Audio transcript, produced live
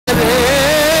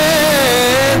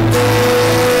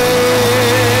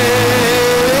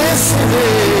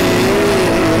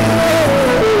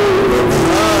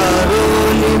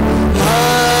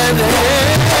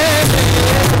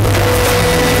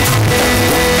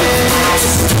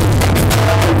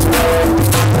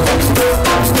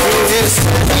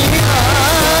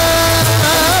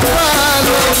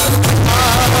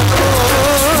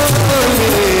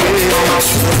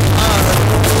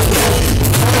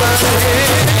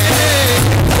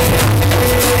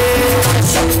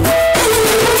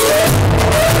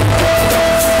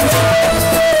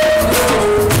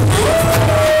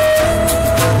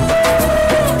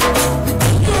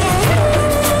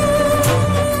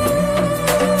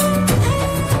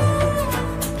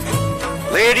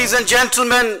Ladies and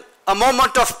gentlemen, a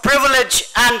moment of privilege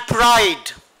and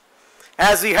pride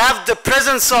as we have the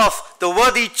presence of the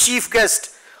worthy chief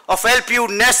guest of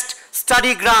LPUNEST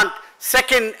Study Grant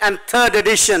 2nd and 3rd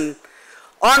edition,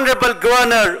 Honorable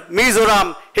Governor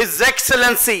Mizoram, His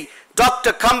Excellency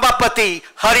Dr. Kambhampati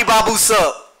Hari Babu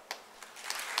sir.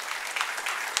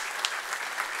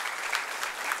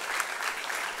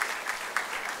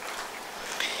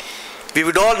 We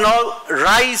would all now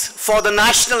rise for the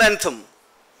national anthem.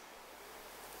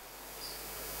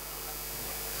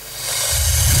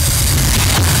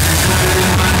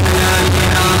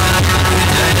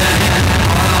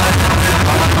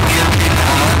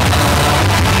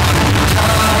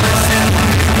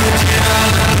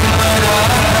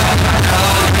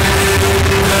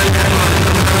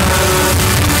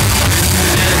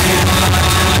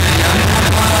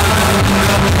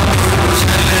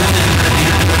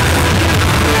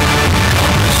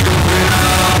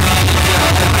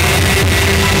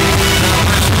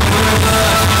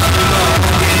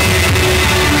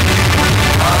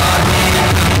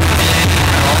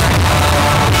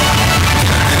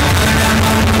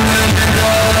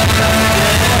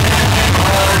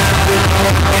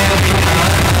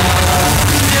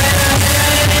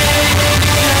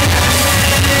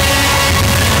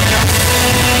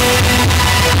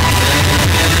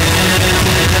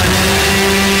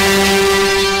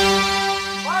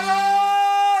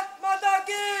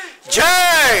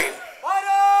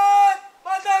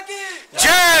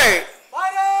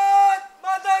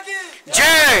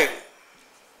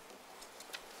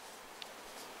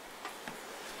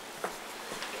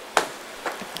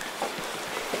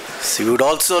 We would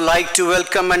also like to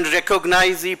welcome and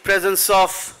recognize the presence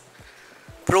of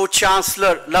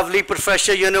Pro-Chancellor, lovely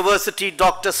Professor University,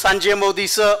 Dr. Sanjay Modi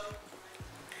sir.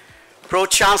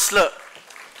 Pro-Chancellor,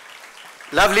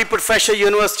 lovely Professor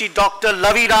University, Dr.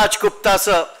 Laviraj Gupta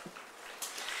sir.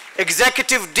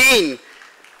 Executive Dean,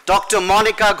 Dr.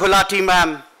 Monica Gulati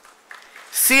ma'am.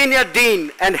 Senior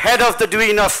Dean and Head of the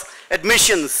Dean of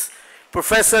Admissions,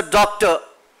 Professor Dr.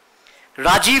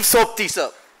 Rajiv Sopti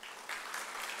sir.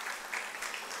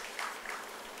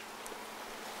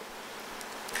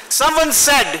 Someone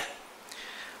said,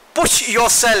 push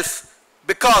yourself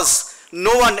because no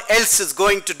one else is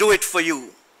going to do it for you.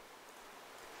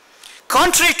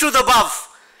 Contrary to the above,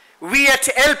 we at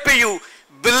LPU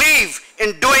believe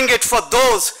in doing it for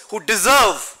those who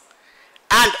deserve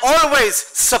and always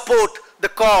support the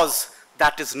cause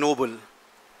that is noble.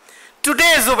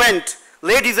 Today's event,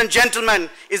 ladies and gentlemen,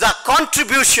 is our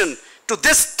contribution to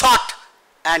this thought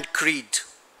and creed.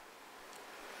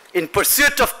 In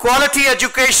pursuit of quality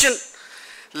education,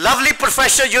 lovely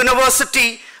Professor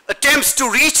University attempts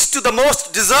to reach to the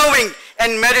most deserving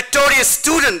and meritorious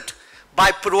student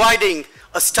by providing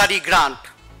a study grant.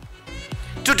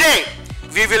 Today,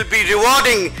 we will be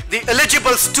rewarding the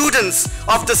eligible students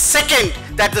of the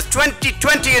 2nd, that is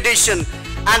 2020 edition,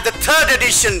 and the 3rd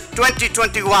edition,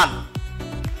 2021.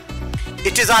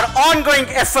 It is our ongoing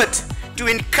effort to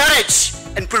encourage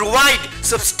and provide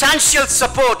substantial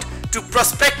support to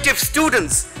prospective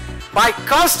students by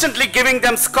constantly giving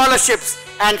them scholarships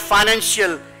and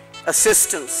financial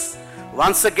assistance.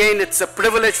 Once again, it's a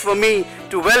privilege for me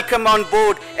to welcome on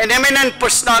board an eminent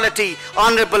personality,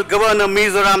 Honorable Governor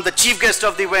Mizoram, the chief guest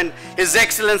of the event, His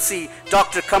Excellency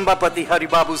Dr. Kambhampati Hari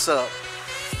Babu sir.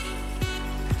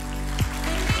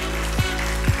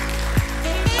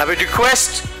 I would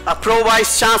request our Pro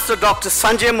Vice Chancellor Dr.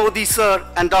 Sanjay Modi sir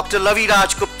and Dr.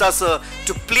 Laviraj Gupta sir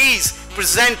to please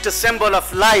present a symbol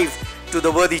of life to the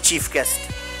worthy chief guest.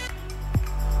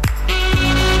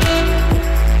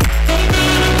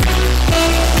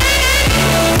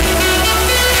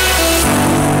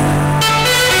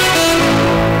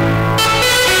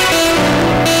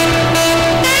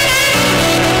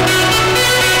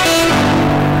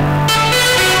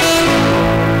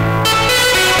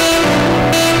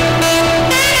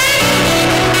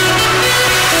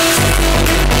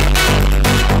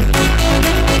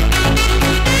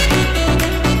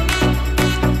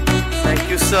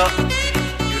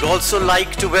 We'd also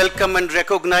like to welcome and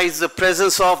recognize the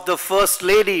presence of the First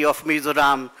Lady of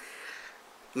Mizoram,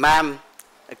 ma'am,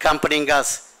 accompanying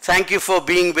us. Thank you for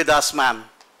being with us, ma'am.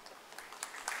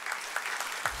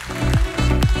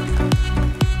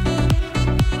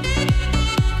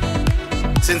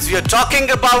 Since we are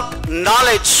talking about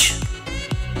knowledge,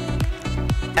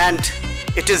 and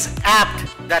it is apt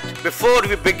that before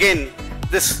we begin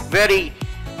this very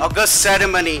august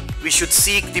ceremony, we should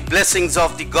seek the blessings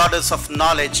of the goddess of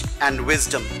knowledge and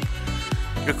wisdom.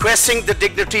 Requesting the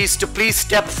dignitaries to please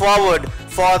step forward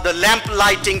for the lamp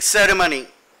lighting ceremony.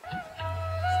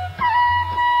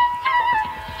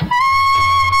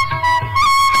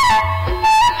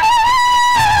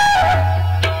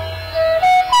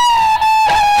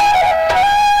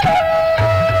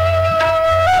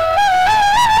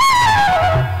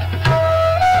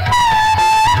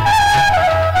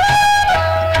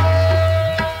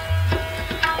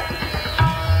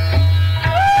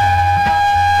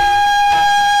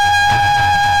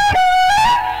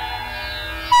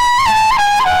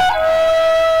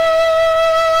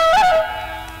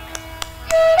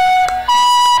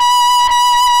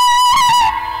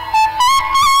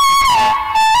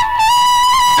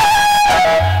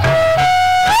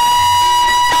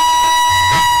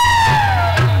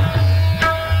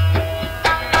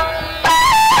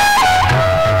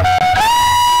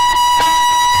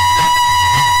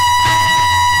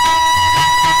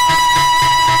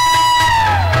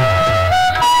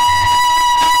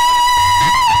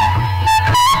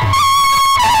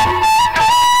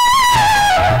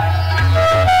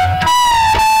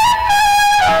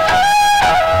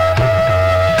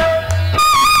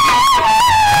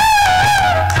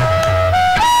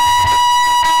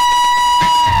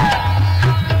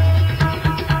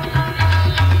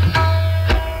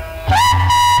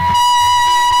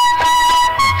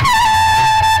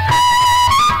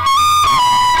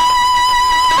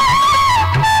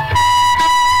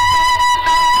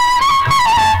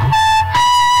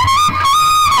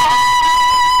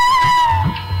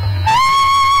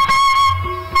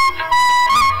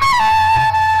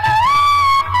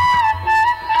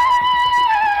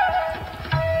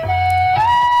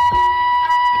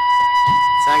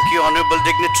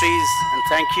 dignitaries, and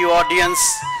thank you,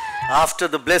 audience. After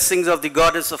the blessings of the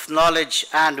goddess of knowledge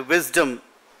and wisdom,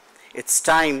 it's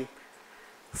time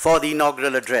for the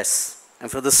inaugural address. And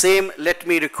for the same, let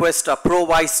me request our Pro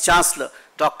Vice Chancellor,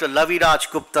 Dr.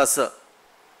 Laviraj Gupta, sir.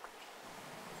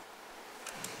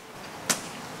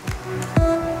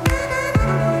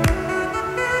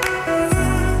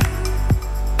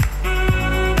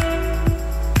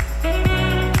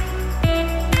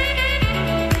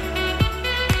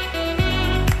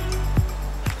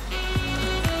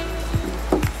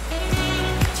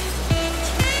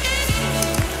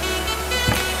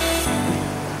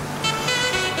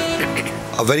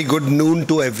 A very good noon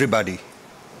to everybody.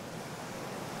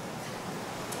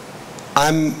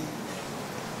 I'm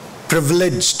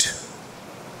privileged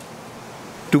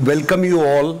to welcome you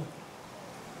all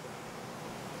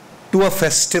to a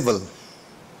festival.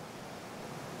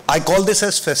 I call this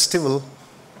as festival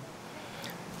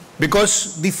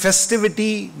because the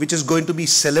festivity which is going to be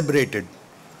celebrated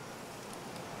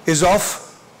is of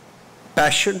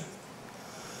passion,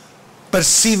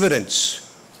 perseverance,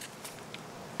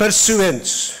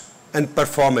 pursuance and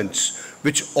performance,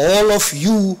 which all of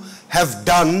you have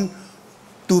done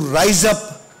to rise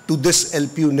up to this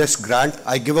LPUNEST grant.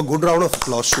 I give a good round of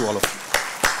applause to all of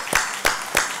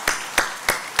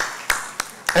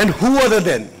you. And who other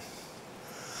than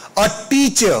a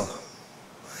teacher,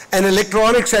 an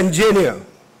electronics engineer,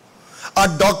 a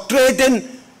doctorate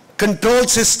in control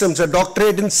systems, a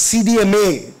doctorate in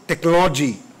CDMA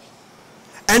technology,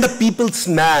 and a people's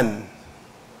man,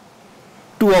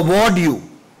 to award you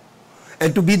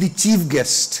and to be the chief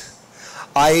guest.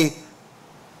 I,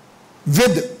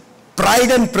 with pride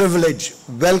and privilege,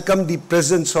 welcome the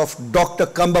presence of Dr.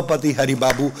 Kambhampati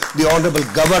Babu, the Honorable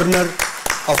Governor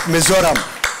of Mizoram.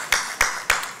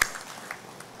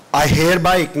 I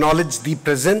hereby acknowledge the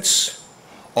presence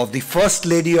of the First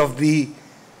Lady of the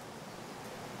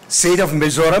State of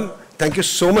Mizoram. Thank you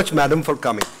so much, Madam, for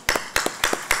coming.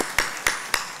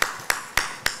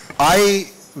 I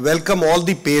welcome all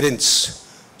the parents.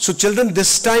 So children,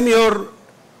 this time your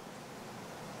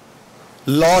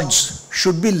lauds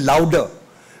should be louder,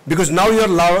 because now you're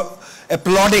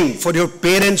applauding for your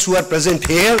parents who are present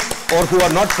here or who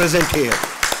are not present here.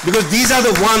 Because these are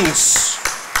the ones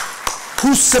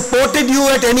who supported you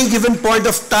at any given point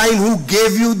of time, who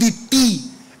gave you the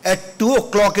tea at 2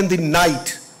 o'clock in the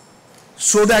night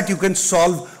so that you can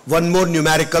solve one more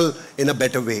numerical in a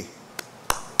better way.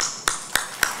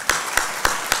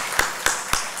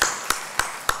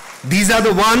 These are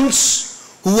the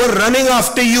ones who were running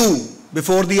after you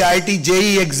before the IIT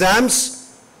JEE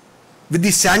exams with the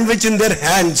sandwich in their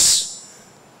hands,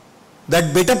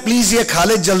 that beta please ye kha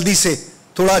le jaldi se,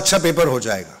 thoda acha paper ho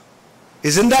jayega.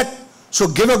 Isn't that? So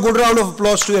give a good round of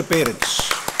applause to your parents.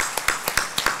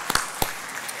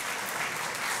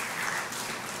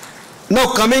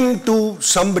 Now coming to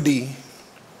somebody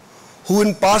who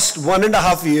in past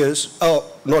 1.5 years,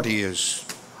 not years,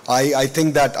 I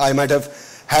think that I might have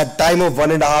had time of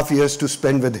 1.5 years to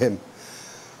spend with him.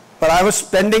 But I was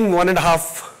spending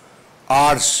 1.5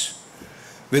 hours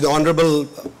with Honorable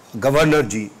Governor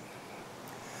Ji.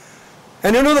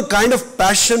 And you know the kind of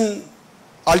passion,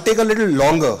 I'll take a little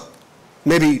longer,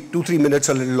 maybe 2-3 minutes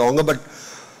a little longer, but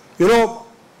you know,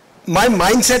 my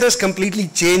mindset has completely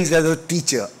changed as a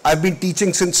teacher. I've been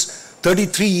teaching since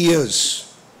 33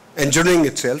 years, engineering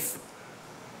itself.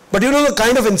 But you know the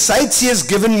kind of insights he has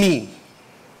given me.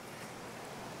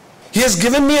 He has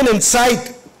given me an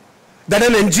insight that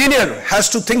an engineer has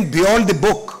to think beyond the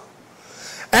book.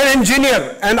 An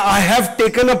engineer, and I have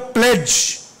taken a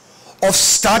pledge of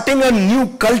starting a new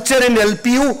culture in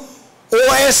LPU,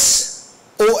 OS,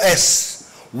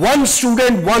 one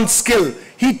student, one skill.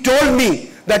 He told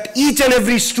me that each and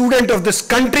every student of this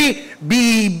country,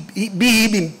 be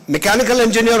he mechanical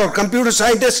engineer or computer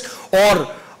scientist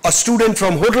or a student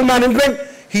from hotel management,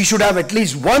 he should have at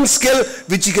least one skill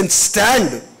which he can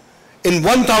stand in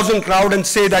 1,000 crowd and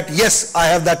say that, yes, I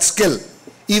have that skill.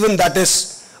 Even that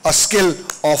is a skill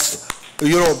of,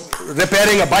 you know,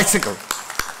 repairing a bicycle.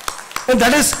 And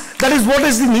that is what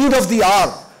is the need of the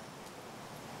hour.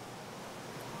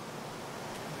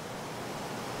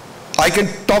 I can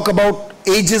talk about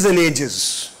ages and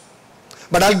ages,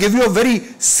 but I'll give you a very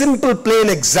simple, plain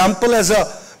example as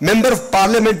a member of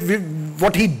parliament,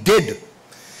 what he did.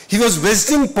 He was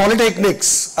visiting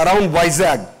polytechnics around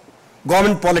Vizag,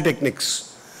 government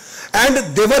polytechnics,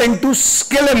 and they were into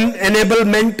skill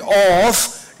enablement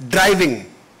of driving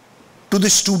to the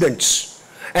students.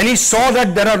 And he saw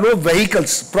that there are no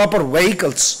vehicles, proper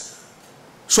vehicles.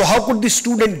 So how could the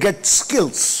student get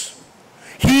skills?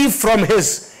 He, from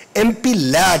his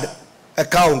MP lad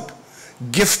account,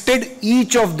 gifted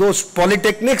each of those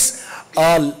polytechnics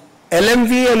a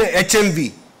LMV and a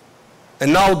HMV.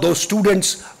 And now those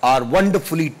students are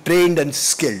wonderfully trained and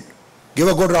skilled. Give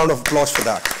a good round of applause for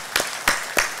that.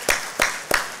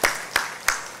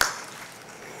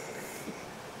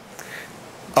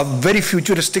 A very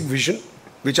futuristic vision,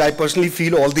 which I personally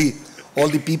feel all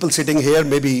the people sitting here,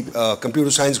 maybe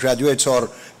computer science graduates or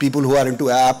people who are into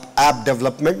app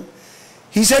development.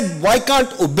 He said, why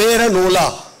can't Uber and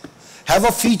Ola have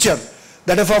a feature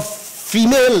that if a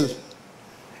female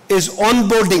is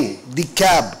onboarding the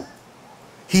cab,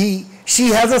 she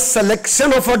has a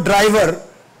selection of a driver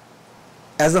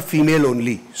as a female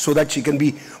only, so that she can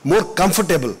be more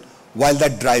comfortable while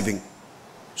that driving.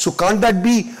 So can't that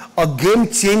be a game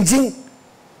changing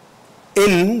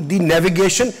in the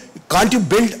navigation? Can't you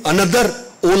build another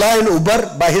Ola and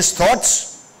Uber by his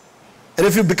thoughts? And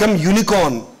if you become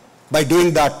unicorn by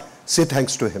doing that, say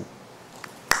thanks to him.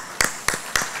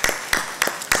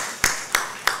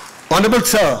 Honorable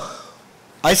Sir,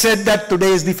 I said that today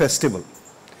is the festival.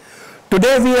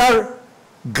 Today we are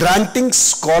granting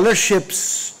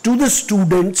scholarships to the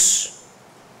students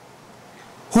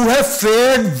who have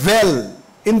fared well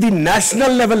in the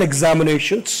national level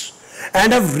examinations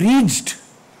and have reached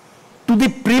to the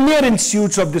premier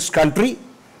institutes of this country,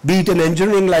 be it in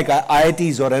engineering like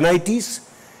IITs or NITs,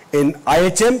 in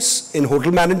IHMs, in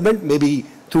hotel management, maybe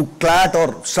through CLAT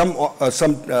or some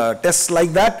tests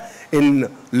like that,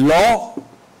 in law,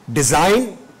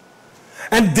 design.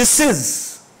 And this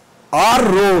is our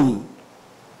role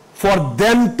for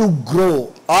them to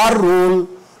grow, our role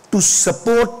to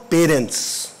support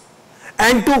parents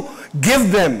and to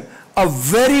give them a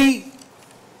very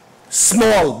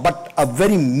small but a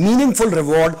very meaningful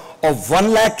reward of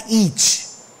 1 lakh each,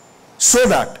 so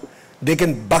that they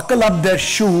can buckle up their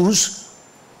shoes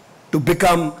to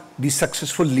become the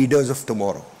successful leaders of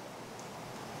tomorrow.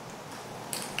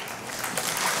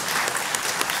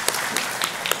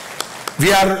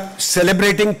 We are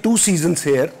celebrating 2 seasons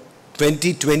here,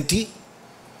 2020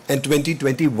 and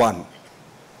 2021.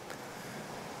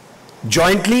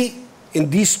 Jointly, in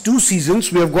these 2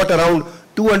 seasons, we have got around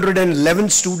 211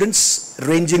 students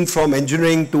ranging from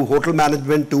engineering to hotel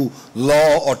management to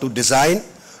law or to design.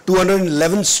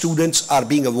 211 students are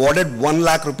being awarded 1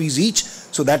 lakh rupees each,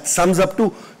 so that sums up to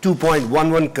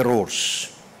 2.11 crores.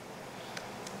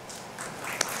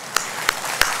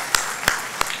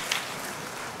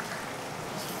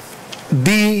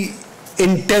 The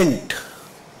intent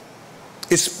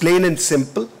is plain and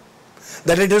simple,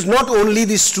 that it is not only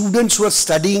the students who are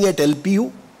studying at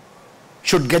LPU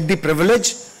should get the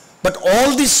privilege, but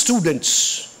all the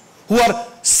students who are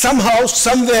somehow,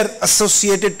 somewhere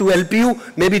associated to LPU,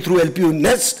 maybe through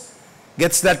LPUNEST,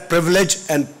 gets that privilege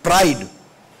and pride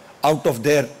out of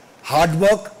their hard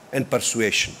work and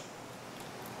persuasion.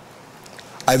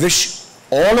 I wish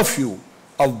all of you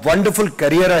a wonderful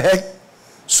career ahead,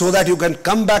 so that you can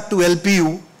come back to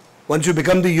LPU once you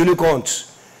become the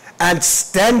unicorns and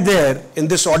stand there in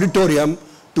this auditorium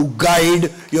to guide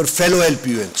your fellow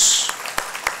LPUans.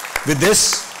 With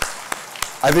this,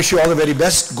 I wish you all the very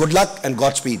best. Good luck and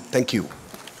Godspeed. Thank you.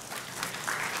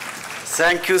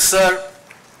 Thank you, sir.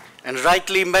 And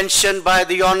rightly mentioned by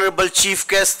the Honorable Chief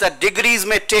Guest that degrees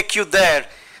may take you there,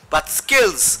 but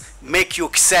skills make you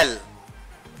excel.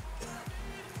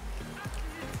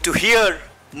 To hear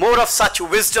more of such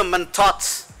wisdom and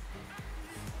thoughts,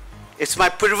 it's my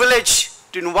privilege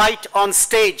to invite on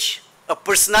stage a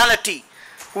personality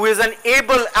who is an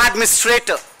able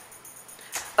administrator,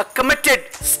 a committed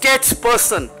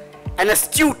statesperson, an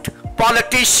astute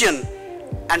politician,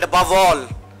 and above all,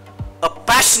 a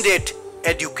passionate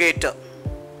educator.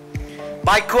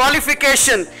 By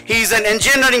qualification, he is an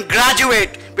engineering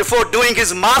graduate before doing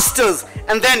his master's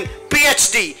and then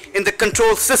PhD in the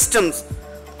control systems,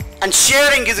 and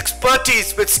sharing his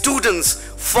expertise with students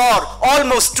for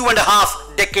almost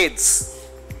 2.5 decades.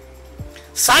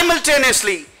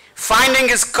 Simultaneously, finding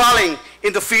his calling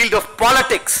in the field of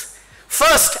politics,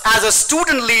 first as a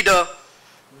student leader,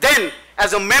 then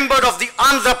as a member of the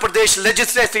Andhra Pradesh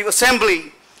Legislative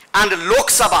Assembly and Lok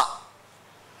Sabha.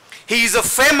 He is a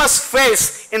famous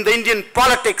face in the Indian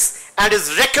politics and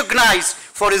is recognized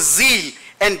for his zeal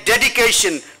and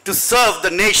dedication to serve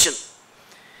the nation.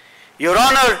 Your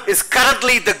Honor is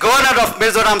currently the Governor of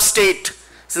Mizoram State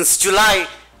since July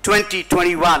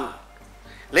 2021.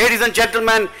 Ladies and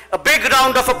gentlemen, a big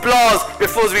round of applause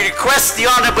before we request the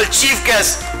Honorable Chief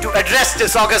Guest to address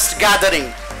this august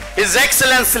gathering. His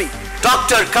Excellency,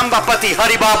 Dr. Kambhampati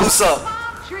Haribabu, sir.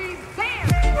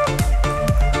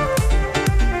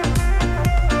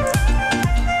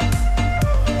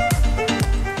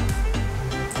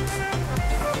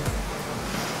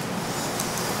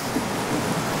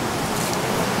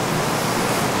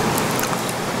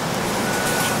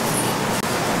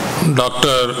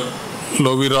 Dr.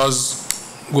 Loviraz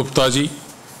Gupta ji,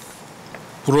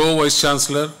 Pro Vice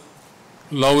Chancellor,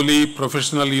 Lovely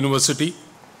Professional University.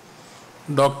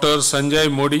 Dr.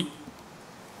 Sanjay Modi,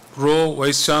 Pro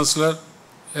Vice Chancellor,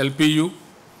 LPU.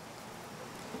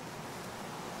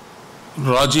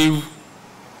 Rajiv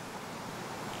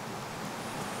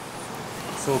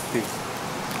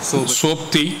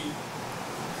Sopti,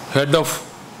 Head of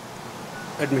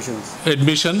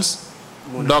Admissions.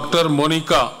 Dr.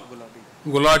 Monica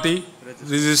Gulati,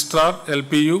 Registrar,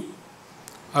 LPU.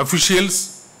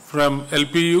 Officials from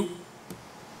LPU.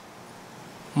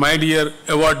 My dear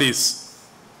awardees,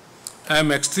 I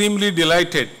am extremely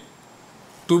delighted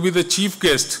to be the chief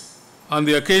guest on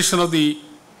the occasion of the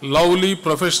Lovely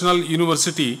Professional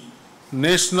University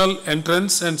National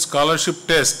Entrance and Scholarship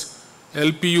Test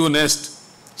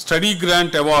LPUNEST Study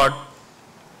Grant Award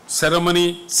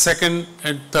Ceremony 2nd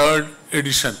and 3rd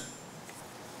edition.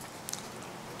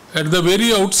 At the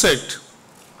very outset,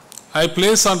 I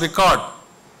place on record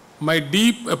my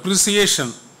deep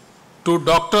appreciation to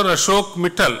Dr. Ashok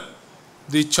Mittal,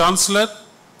 the Chancellor,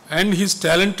 and his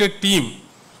talented team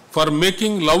for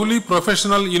making Lovely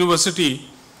Professional University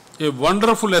a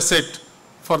wonderful asset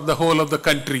for the whole of the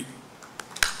country.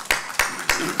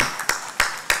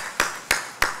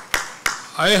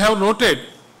 I have noted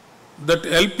that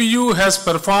LPU has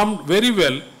performed very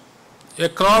well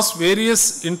across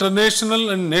various international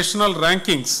and national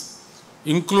rankings,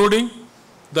 including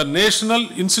the National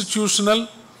Institutional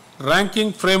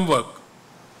Ranking Framework.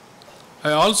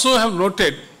 I also have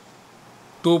noted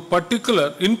in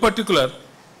particular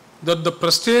that the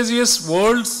prestigious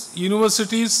World's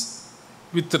Universities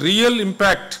with Real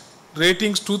Impact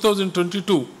Ratings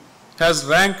 2022 has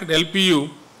ranked LPU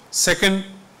 2nd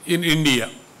in India.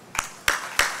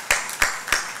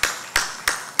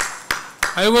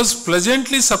 I was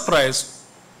pleasantly surprised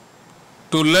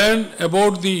to learn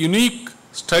about the unique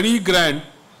study grant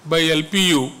by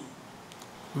LPU,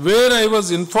 where I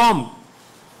was informed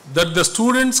that the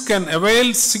students can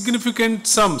avail significant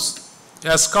sums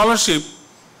as scholarship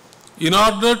in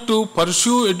order to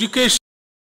pursue education.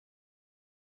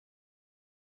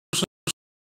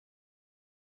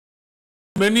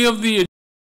 Many of the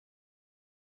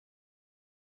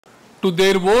to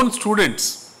their own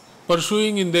students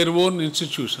pursuing in their own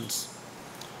institutions.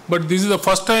 But this is the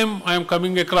first time I am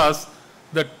coming across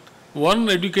that one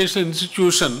educational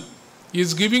institution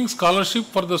is giving scholarship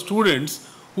for the students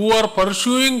who are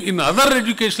pursuing in other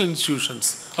educational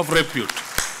institutions of repute.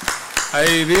 I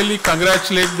really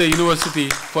congratulate the university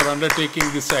for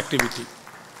undertaking this activity.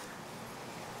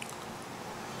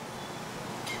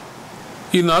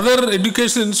 In other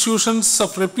educational institutions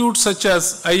of repute such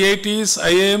as IITs,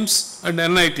 IIMs and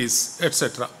NITs,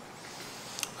 etc.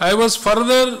 I was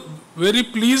further very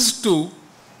pleased to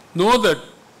know that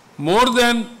more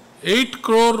than 8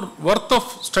 crore worth of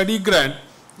study grant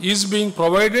is being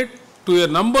provided to a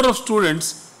number of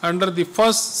students under the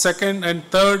first, second and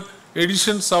third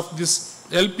editions of this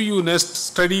LPUNEST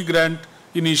study grant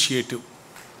initiative.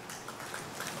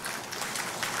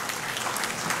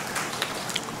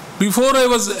 Before I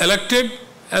was elected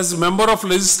as member of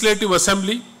Legislative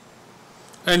Assembly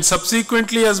and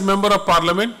subsequently as member of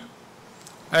Parliament,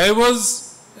 I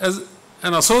was as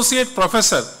an associate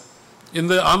professor in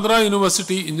the Andhra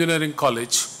University Engineering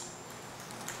College.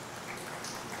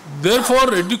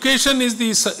 Therefore, education is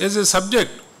a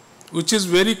subject which is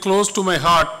very close to my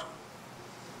heart.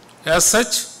 As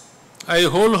such, I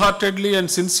wholeheartedly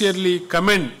and sincerely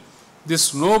commend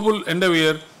this noble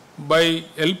endeavor by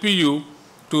LPU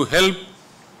to help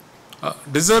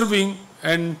deserving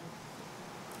and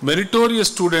meritorious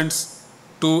students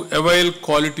to avail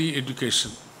quality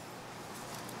education.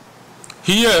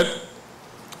 Here,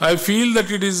 I feel that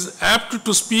it is apt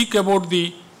to speak about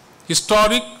the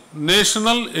historic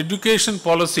National Education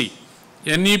Policy,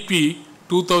 NEP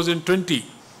 2020,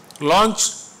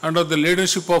 launched under the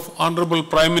leadership of Honorable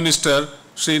Prime Minister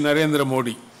Shri Narendra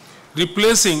Modi,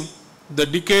 replacing the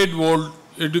decade-old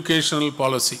educational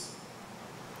policy.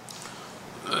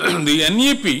 The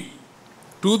NEP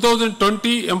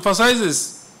 2020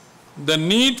 emphasizes the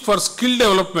need for skill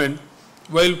development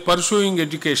while pursuing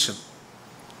education.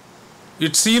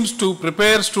 It seems to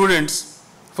prepare students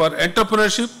for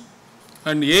entrepreneurship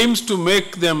and aims to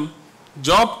make them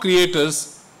job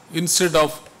creators instead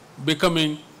of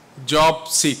becoming job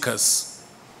seekers.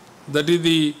 That is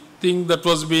the thing that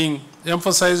was being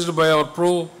emphasized by our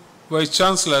Pro Vice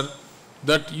Chancellor,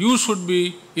 that you should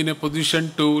be in a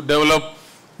position to develop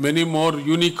many more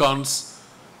unicorns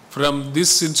from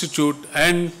this institute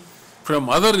and from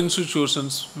other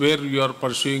institutions where you are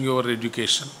pursuing your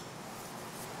education.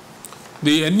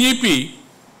 The NEP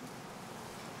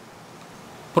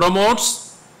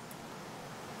promotes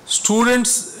student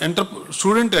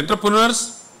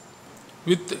entrepreneurs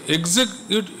with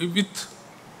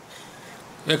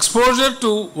exposure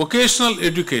to vocational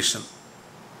education.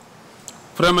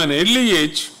 From an early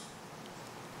age,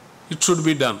 it should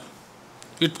be done.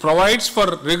 It provides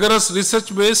for rigorous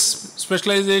research-based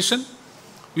specialization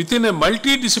within a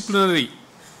multidisciplinary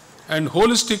and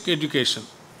holistic education.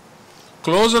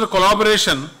 Closer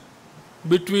collaboration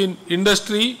between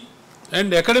industry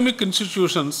and academic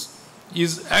institutions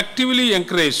is actively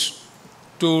encouraged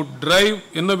to drive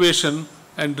innovation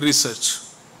and research.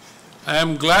 I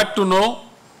am glad to know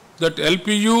that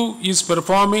LPU is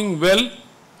performing well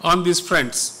on these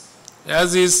fronts,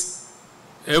 as is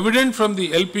evident from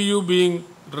the LPU being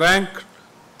ranked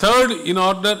third in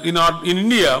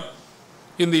India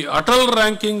in the Atal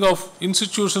ranking of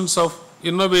institutions of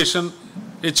innovation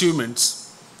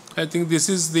achievements. I think this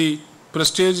is the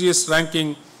prestigious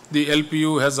ranking the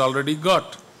LPU has already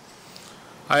got.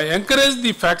 I encourage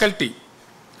the faculty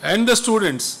and the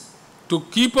students to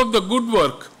keep up the good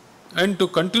work and to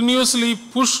continuously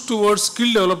push towards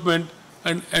skill development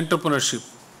and entrepreneurship.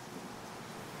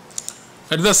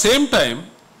 At the same time,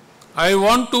 I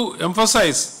want to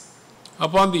emphasize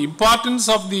upon the importance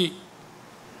of the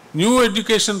new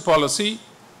education policy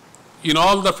in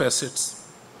all the facets.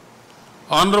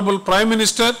 Honorable Prime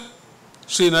Minister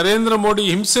Shri Narendra Modi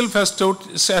himself has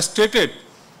stated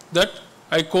that,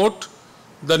 I quote,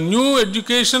 "The new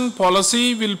education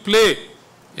policy will play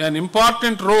an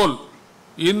important role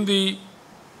in the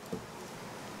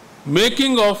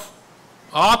making of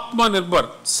Atmanirbhar,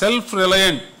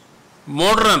 self-reliant,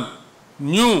 modern,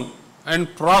 new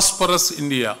and prosperous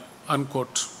India,"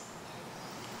 unquote.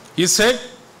 He said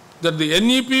that the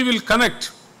NEP will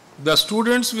connect the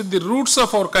students with the roots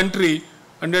of our country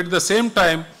and at the same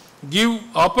time give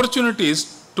opportunities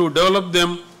to develop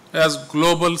them as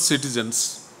global citizens.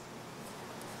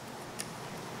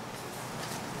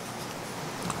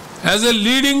 As a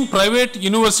leading private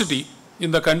university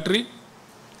in the country,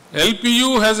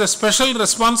 LPU has a special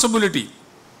responsibility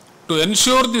to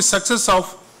ensure the success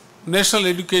of National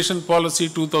Education Policy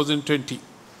 2020.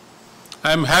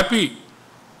 I am happy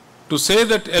to say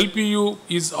that LPU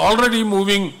is already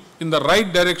moving in the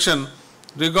right direction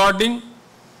regarding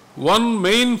one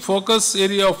main focus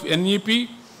area of NEP,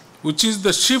 which is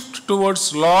the shift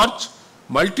towards large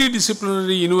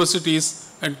multidisciplinary universities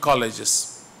and colleges.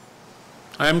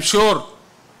 I am sure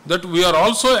that we are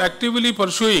also actively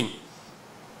pursuing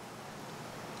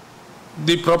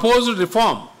the proposed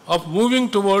reform of moving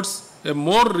towards a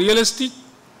more realistic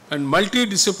and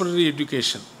multidisciplinary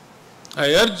education. I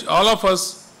urge all of us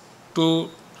to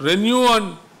renew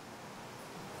and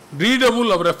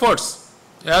redouble our efforts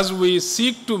as we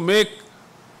seek to make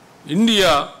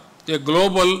India a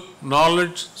global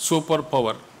knowledge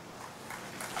superpower.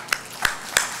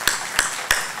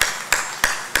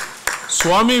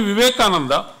 Swami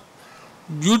Vivekananda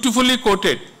beautifully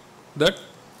quoted that,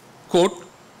 quote,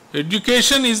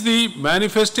 "Education is the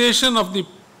manifestation of the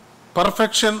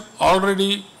perfection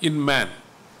already in man,"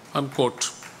 unquote.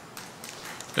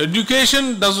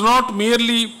 Education does not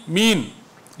merely mean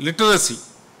literacy.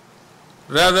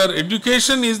 Rather,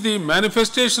 education is the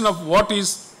manifestation of what is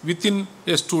within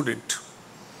a student.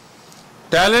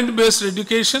 Talent-based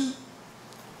education,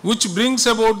 which brings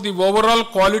about the overall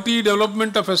quality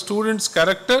development of a student's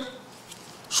character,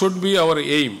 should be our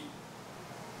aim.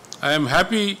 I am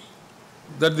happy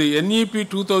that the NEP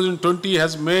 2020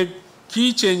 has made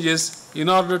key changes in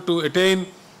order to attain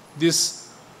this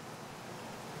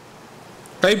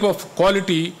type of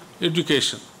quality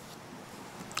education.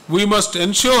 We must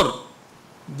ensure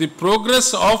the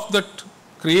progress of that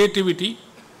creativity,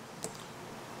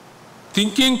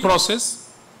 thinking process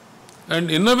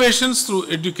and innovations through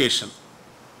education.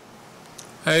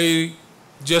 I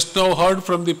just now heard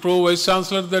from the Pro Vice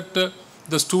Chancellor that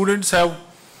the students have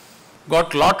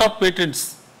got lot of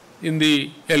patents in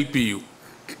the LPU.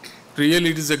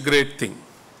 Really, it is a great thing.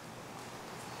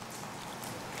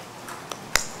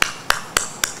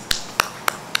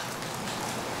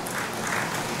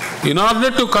 In order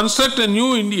to construct a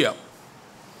new India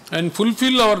and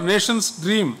fulfill our nation's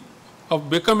dream of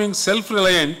becoming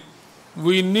self-reliant,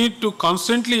 we need to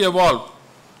constantly evolve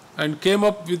and came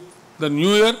up with the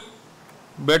newer,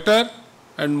 better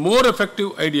and more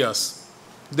effective ideas.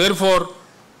 Therefore,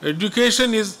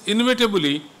 education is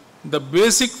inevitably the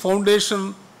basic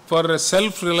foundation for a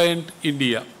self-reliant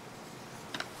India.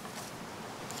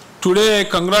 Today, I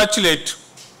congratulate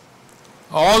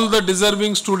all the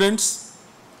deserving students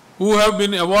who have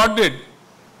been awarded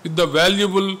with the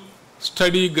valuable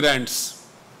study grants.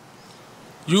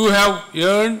 You have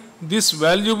earned this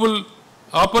valuable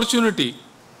opportunity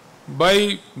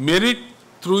by merit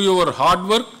through your hard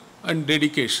work and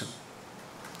dedication.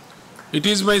 It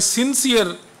is my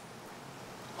sincere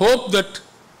hope that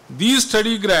these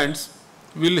study grants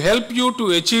will help you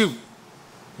to achieve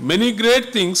many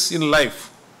great things in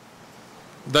life.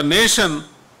 The nation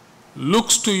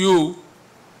looks to you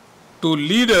to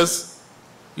lead us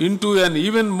into an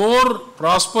even more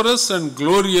prosperous and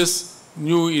glorious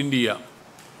new India.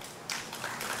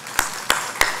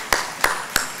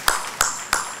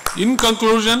 In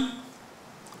conclusion,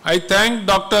 I thank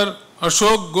Dr.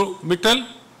 Ashok Mittal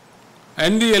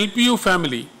and the LPU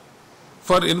family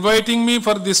for inviting me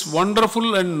for this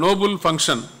wonderful and noble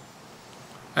function.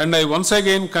 And I once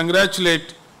again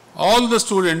congratulate all the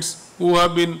students who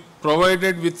have been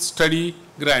provided with study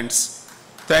grants.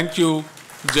 Thank you.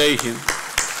 Jai Hind.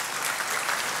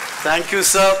 Thank you,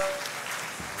 sir,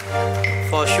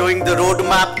 for showing the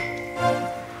roadmap,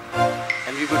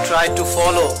 and we will try to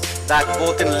follow that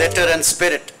both in letter and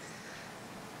spirit.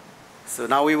 So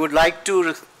now we would like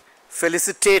to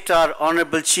felicitate our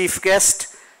honorable chief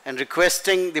guest and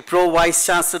requesting the Pro Vice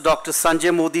Chancellor Dr.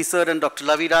 Sanjay Modi sir and Dr.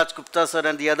 Laviraj Gupta sir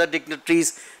and the other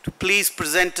dignitaries to please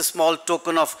present a small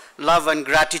token of love and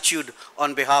gratitude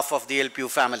on behalf of the LPU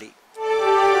family.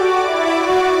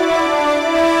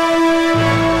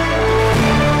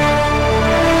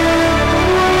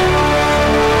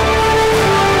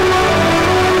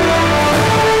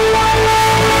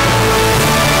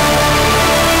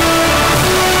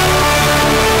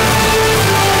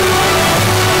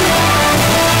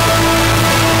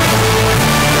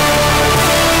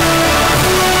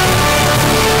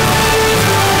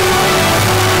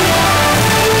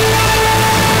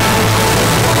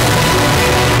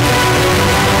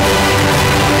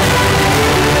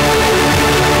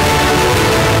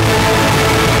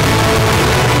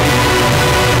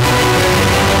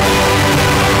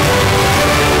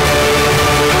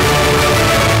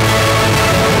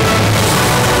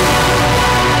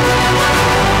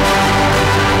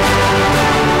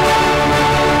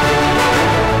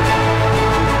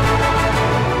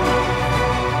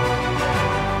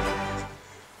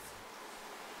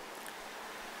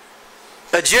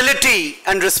 Agility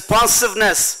and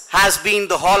responsiveness has been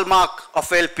the hallmark of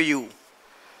LPU.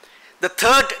 The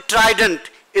third trident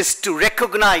is to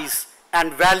recognize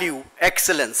and value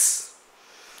excellence.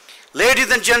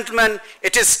 Ladies and gentlemen,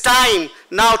 it is time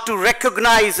now to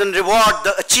recognize and reward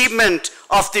the achievement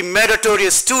of the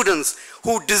meritorious students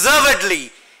who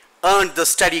deservedly earned the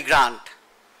study grant.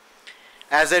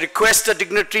 As I request the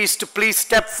dignitaries to please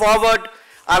step forward,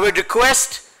 I would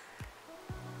request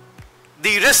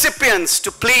the recipients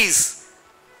to please,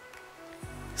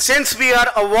 since we are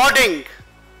awarding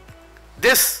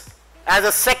this as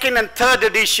a second and third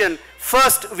edition,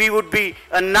 first we would be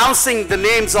announcing the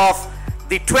names of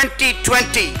the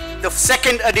 2020, the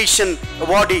second edition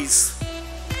awardees.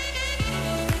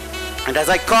 And as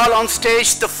I call on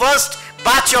stage the first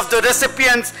batch of the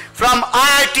recipients from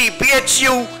IIT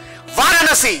BHU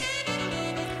Varanasi,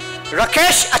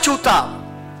 Rakesh Achuta,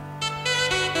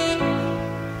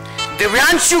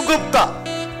 Divyanshu Gupta,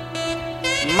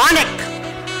 Manik,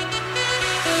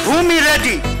 Bhumi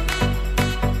Reddy,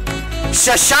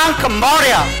 Shashank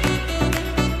Maurya,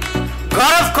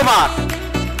 Gaurav Kumar,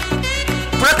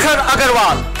 Prakhar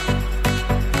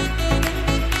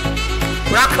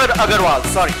Agarwal,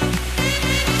 sorry.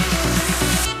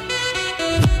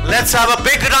 Let's have a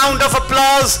big round of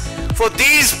applause for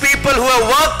these people who have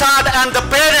worked hard and the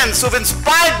parents who've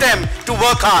inspired them to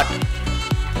work hard.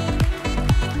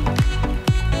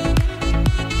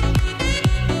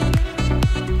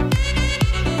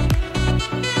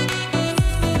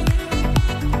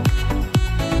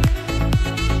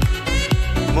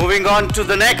 Moving on to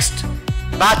the next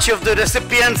batch of the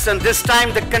recipients, and this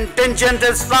time the contingent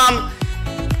is from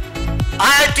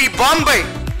IIT Bombay.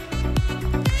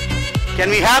 Can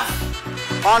we have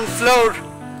on floor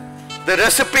the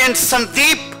recipient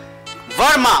Sandeep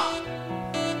Verma,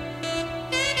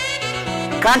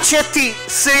 Kancheti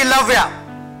Srilavya,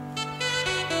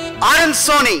 Arun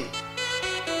Soni,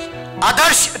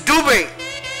 Adarsh Dubey,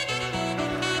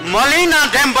 Malina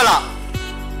Dembala,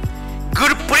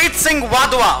 Gurpreet Singh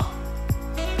Wadwa,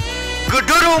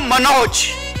 Guduru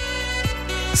Manoj,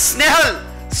 Snehal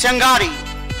Shangari,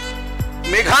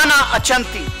 Meghana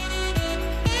Achanti.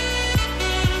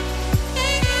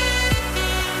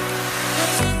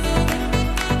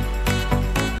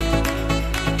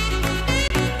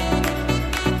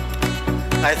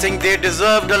 I think they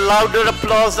deserved a louder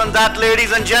applause than that,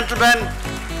 ladies and gentlemen.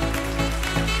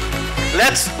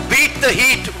 Let's beat the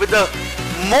heat with a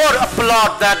more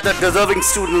applaud that the deserving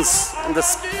students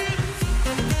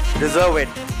deserve it.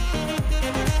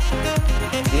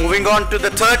 Moving on to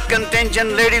the third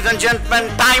contingent, ladies and gentlemen,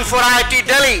 time for IIT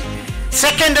Delhi,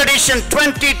 second edition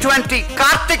 2020.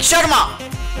 Kartik Sharma,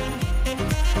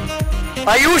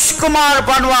 Ayush Kumar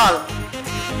Banwal,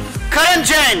 Karan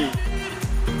Jain,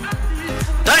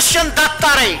 Darshan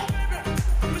Dattare,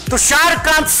 Tushar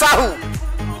Kant Sahu,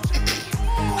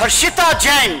 Harshita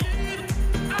Jain,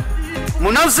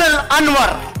 Munazzal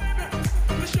Anwar,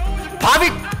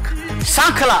 Bhavik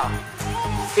Sankhala,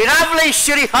 Iravli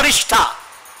Shri Harishtha,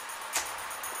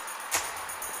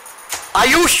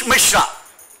 Ayush Mishra.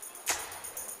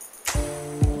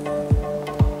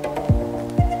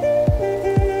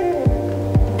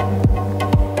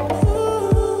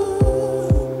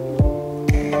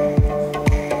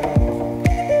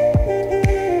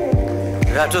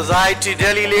 That was IIT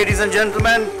Delhi, ladies and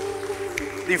gentlemen.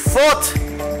 The fourth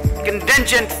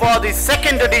contingent for the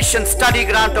second edition Study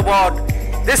Grant Award,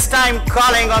 this time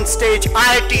calling on stage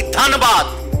IIT Dhanbad,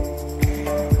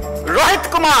 Rohit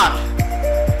Kumar,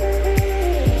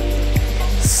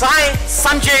 Sai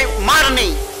Sanjay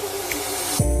Marni,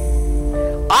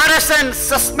 RSN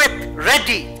Susmit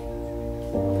Reddy,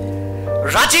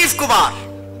 Rajiv Kumar.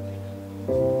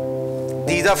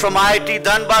 These are from IIT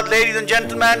Dhanbad, ladies and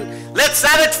gentlemen. Let's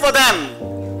have it for them.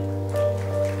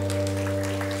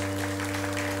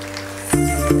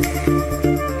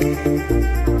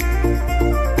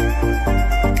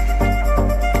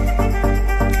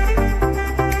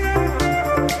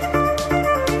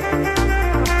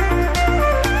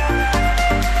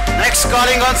 Next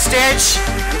calling on stage,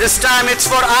 this time it's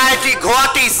for IIT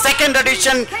Guwahati second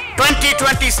edition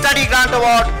 2020 Study Grant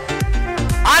Award,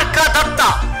 Arka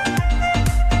Datta,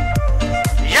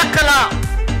 Yakala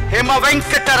Hema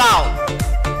Venkatarao,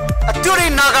 Aturi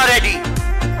Naga Reddy,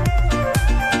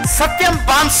 Satyam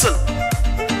Bansal,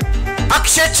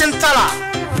 Akshay Chintala,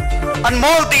 and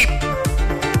Moldeep.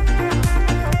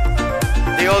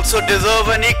 They also deserve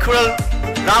an equal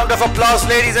round of applause,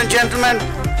 ladies and gentlemen.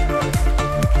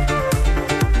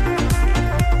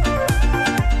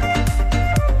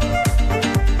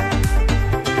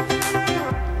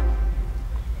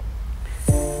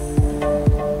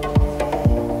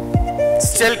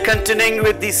 Still continuing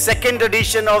with the second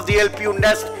edition of the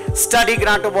LPUNEST Study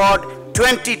Grant Award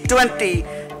 2020,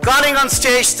 calling on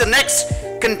stage the next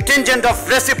contingent of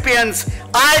recipients,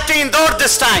 IIT Indore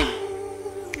this time.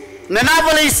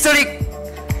 Nanavali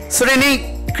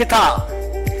Surini Krita,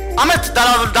 Amit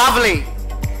Davali,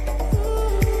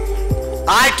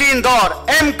 IIT Indore,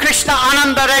 M. Krishna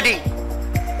Ananda Reddy,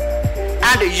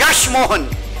 and Yash Mohan.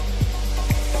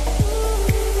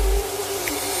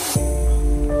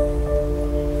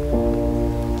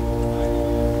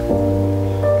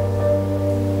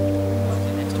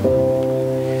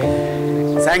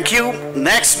 Thank you.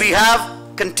 Next we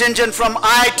have contingent from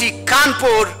IIT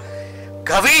Kanpur,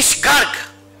 Gavish Garg,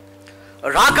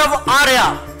 Raghav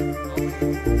Arya,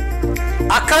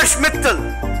 Akarsh Mittal,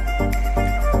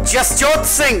 Jasjot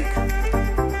Singh,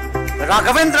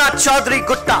 Raghavendra Chaudhary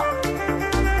Gutta,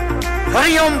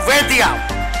 Hariom Vedya,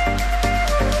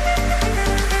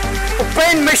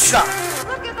 Upen Mishra,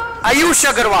 Ayush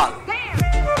Agarwal.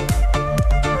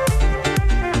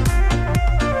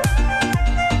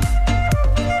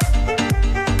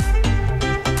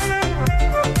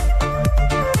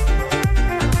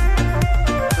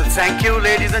 Thank you,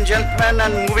 ladies and gentlemen,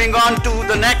 and moving on to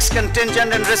the next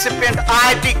contingent and recipient,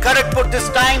 IIT Kharagpur this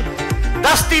time,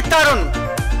 Dasti Tarun,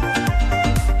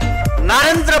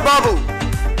 Narendra Babu,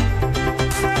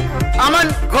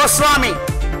 Aman Goswami,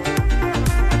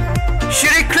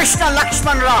 Shri Krishna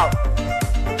Lakshman Rao,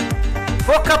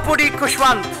 Pokapudi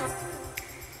Kushwant,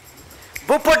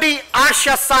 Bupadi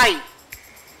Arsha Sai,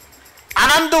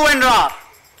 Anandu Enrar,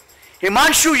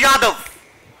 Himanshu Yadav.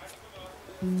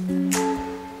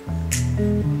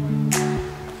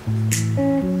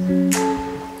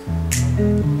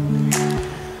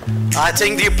 I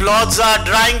think the applauds are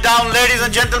drying down, ladies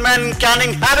and gentlemen. Can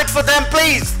I have it for them,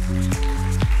 please?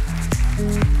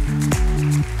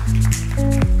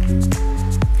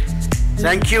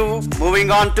 Thank you. Moving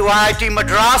on to IIT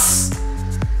Madras,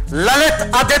 Lalit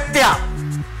Aditya,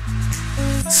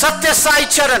 Satya Sai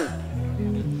Charan,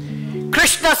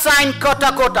 Krishna Sain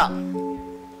Kota Kota,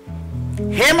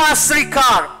 Hema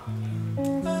Srikar,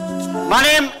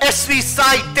 Manem SV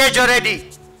Sai Teja Reddy,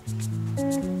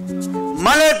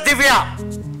 Malay Divya,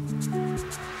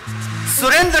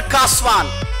 Surendra Kaswan,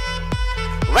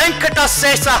 Venkata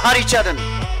Sesa Haricharan.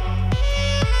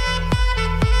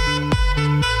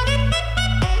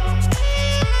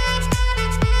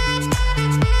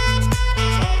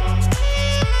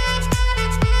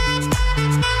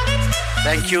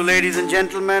 Thank you, ladies and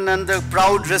gentlemen, and the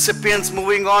proud recipients.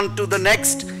 Moving on to the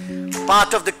next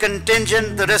Part of the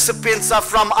contingent, the recipients are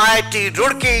from IIT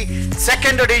Roorkee,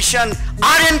 2nd edition,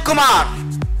 Aryan Kumar,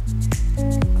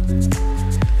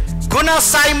 Guna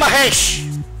Sai Mahesh,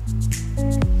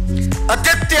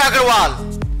 Aditya Agarwal,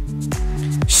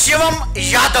 Shivam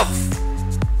Yadav,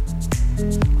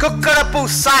 Kukkarapu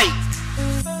Sai,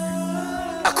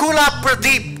 Akula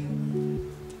Pradeep,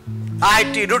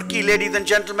 IIT Roorkee, ladies and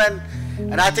gentlemen,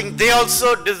 and I think they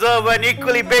also deserve an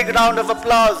equally big round of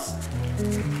applause.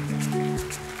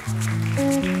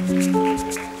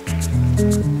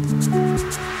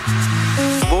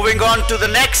 Moving on to the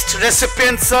next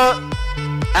recipient, sir,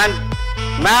 and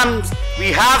ma'am,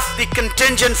 we have the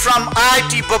contingent from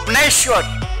IIT Bhubaneswar,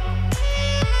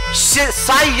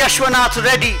 Sai Yashwanath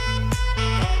Reddy,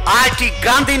 IIT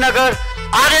Gandhinagar,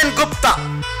 Aryan Gupta,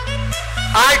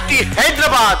 IIT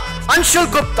Hyderabad, Anshul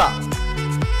Gupta,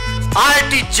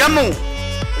 IIT Jammu,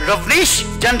 Ravnish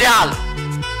Jandyal,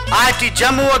 IIT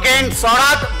Jammu again,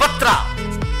 Saurabh Batra,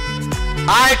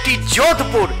 IIT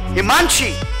Jodhpur,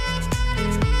 Himanshi,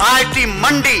 IIT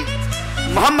Mandi,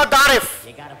 Muhammad Arif,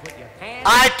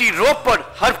 IIT Ropar,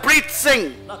 Harpreet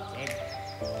Singh,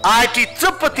 IIT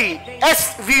Tripati,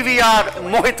 SVVR,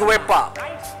 Mohit Wepa.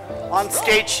 On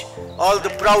stage, all the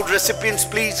proud recipients,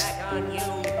 please.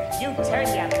 You turn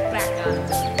your back on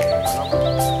me.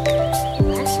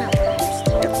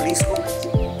 Yeah, please go.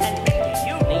 And maybe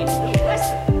you need to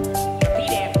listen.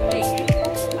 Repeat after me.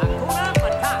 Hakuna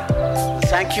Matata.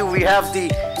 Thank you. We have the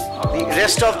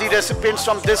rest of the recipients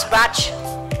from this batch.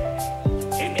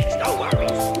 Image, no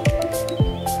worries.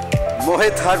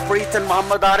 Mohit, Harpreet and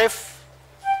Muhammad Arif.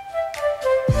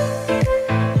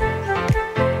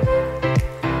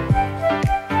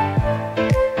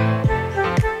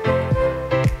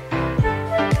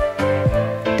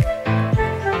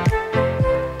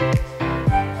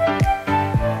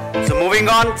 So moving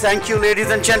on, thank you ladies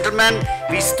and gentlemen.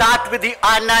 We start with the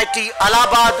IIT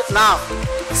Allahabad now.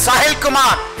 Sahil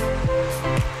Kumar,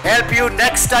 LPU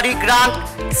Next Study Grant,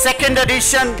 2nd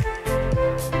edition.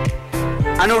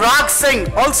 Anurag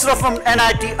Singh, also from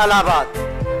NIT Allahabad.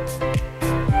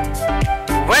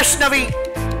 Vaishnavi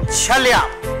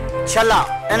Challa,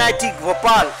 NIT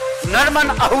Bhopal. Narman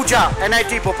Ahuja,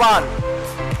 NIT Bhopal.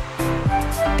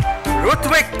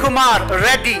 Rutvik Kumar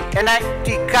Reddy,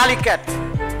 NIT Calicut.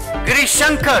 Giri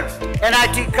Shankar,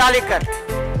 NIT Calicut.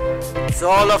 So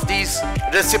all of these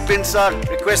recipients are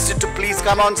requested to please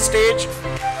come on stage,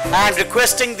 and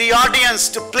requesting the audience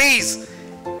to please.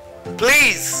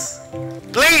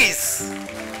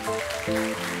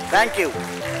 Thank you.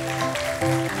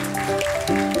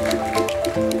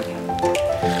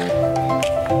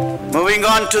 Moving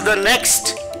on to the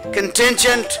next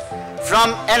contingent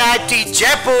from NIT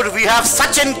Jaipur, we have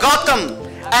Sachin Gautam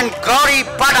and Gauri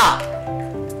Pada.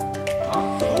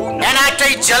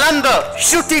 NIT Jalandhar,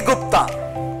 Shruti Gupta.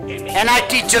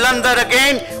 NIT Jalandhar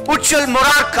again, Uchal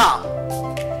Murarka.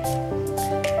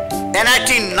 NIT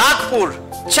Nagpur,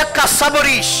 Chakka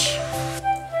Sabarish.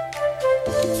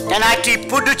 NIT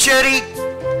Puducherry,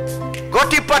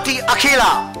 Gotipati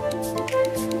Akhila.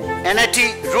 NIT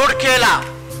Rourkela,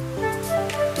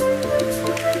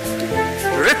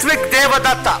 Ritvik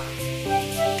Devadatta.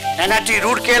 NIT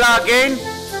Rourkela again.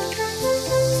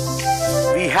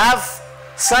 We have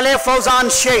Saleh Fauzan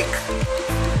Sheikh.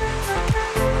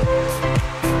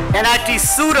 NIT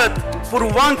Surat,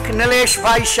 Purvank Nilesh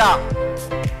Bhai Shah.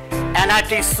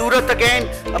 NIT Surat again,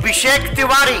 Abhishek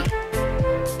Tiwari.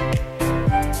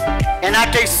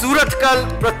 NIT Suratkal,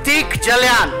 Pratik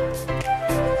Jalyan.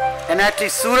 NIT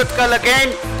Suratkal again,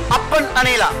 Appan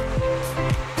Anila.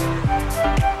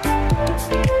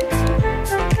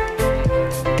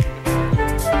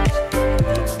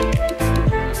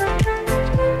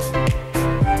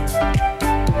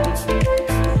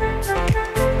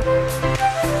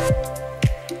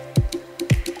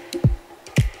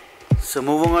 So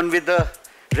moving on with the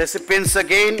recipients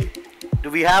again, do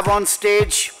we have on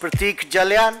stage Pratik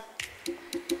Jalyan,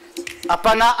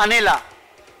 Apana Anila,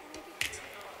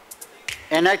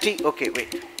 NIT, okay,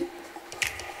 wait.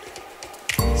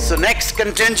 So next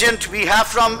contingent we have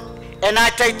from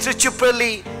NIT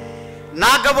Trichupalli,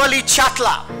 Nagavali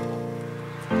Chatla,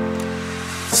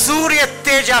 Surya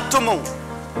Teja Tumu,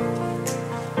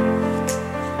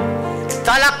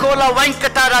 Talakola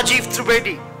Venkata Rajiv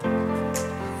Trivedi.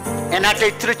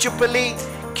 NIT Trichupalli,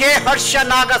 K. Harsha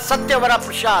Naga Satyavara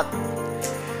Prasad,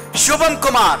 Shubham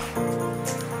Kumar.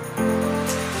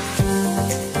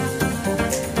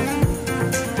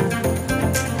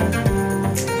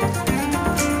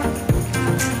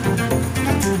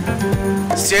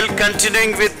 Still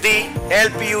continuing with the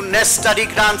LPUNEST Study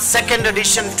Grant 2nd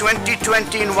edition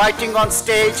 2020, inviting on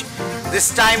stage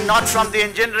This time not from the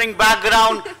engineering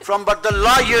background, but the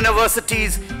law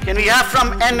universities. Can we have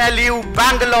from NLU,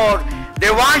 Bangalore,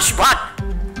 Devansh Bhatt?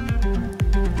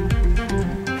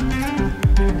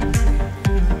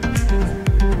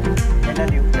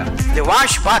 NLU, yeah.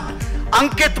 Devansh Bhatt,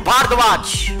 Ankit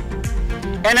Bhardwaj.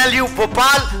 NLU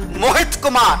Bhopal, Mohit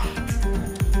Kumar.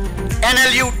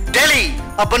 NLU Delhi,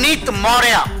 Abanit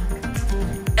Maurya.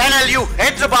 NLU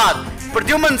Hyderabad,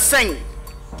 Pradyuman Singh.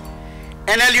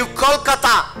 NLU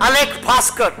Kolkata, Alek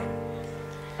Bhaskar.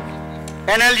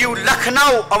 NLU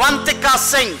Lucknow, Avantika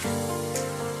Singh.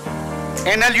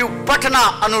 NLU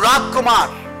Patna, Anurag Kumar.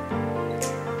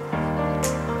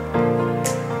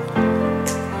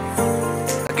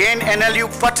 Again NLU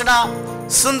Patna,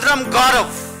 Sundram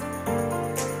Gaurav.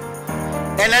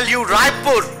 NLU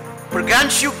Raipur,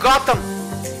 Praganshu Gautam.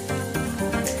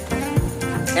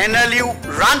 NLU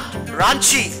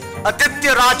Ranchi,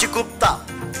 Aditya Raj Gupta.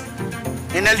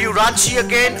 NLU Ranchi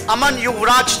again, Aman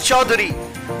Yuvraj Chaudhary.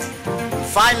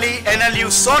 Finally, NLU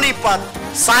Sonipat,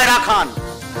 Saira Khan.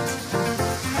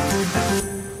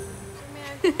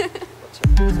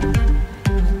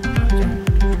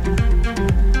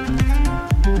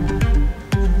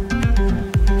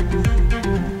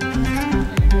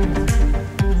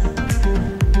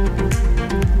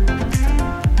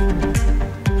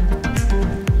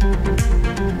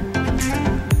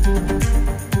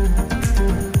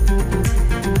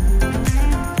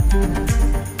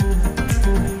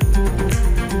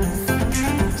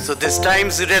 So this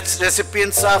time's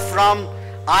recipients are from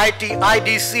IIT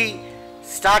IDC,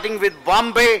 starting with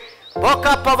Bombay,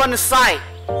 Boka Pavan Sai,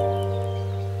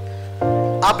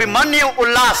 Abhimanyu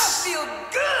Ullas.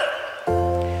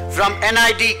 From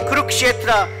NID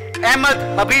Kurukshetra, Ahmed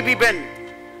Habibi Ben.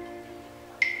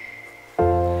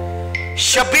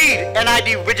 Shabir,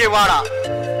 NID Vijayawada.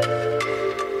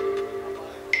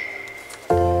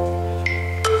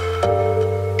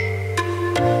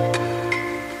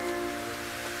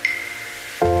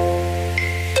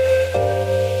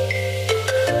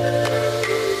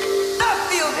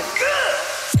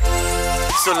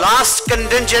 So last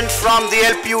contingent from the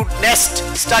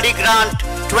LPUNEST Study Grant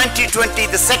 2020,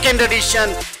 the second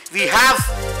edition, we have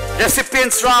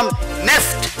recipients from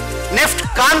NIFT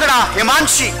Kangra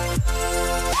Himanshi,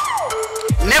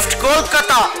 NIFT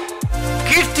Kolkata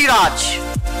Kirtiraj,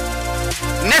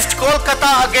 NIFT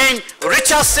Kolkata again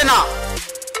Richa Sinha,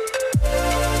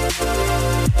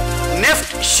 NIFT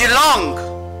Shillong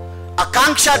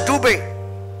Akanksha Dubey,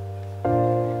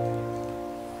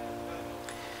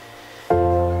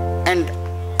 and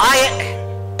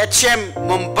IHM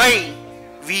Mumbai,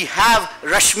 we have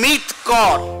Rashmeet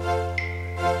Kaur.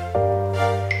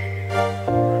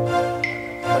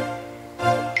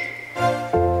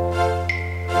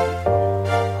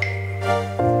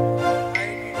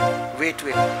 Wait.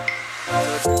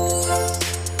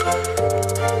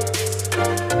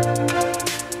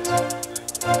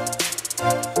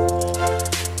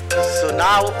 So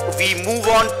now we move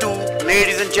on to,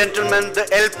 ladies and gentlemen, the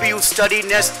LPU Study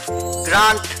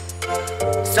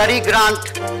Grant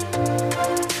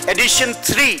Edition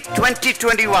 3,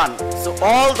 2021. So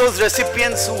all those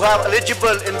recipients who are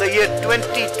eligible in the year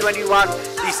 2021,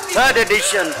 this third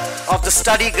edition of the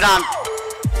Study Grant.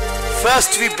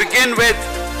 First we begin with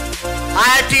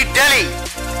IIT Delhi,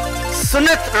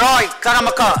 Sunit Roy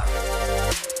Karamakar.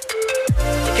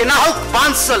 Kinahuk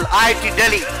Bansal, IIT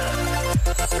Delhi.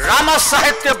 Rama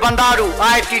Sahitya Bandaru,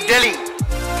 IIT Delhi.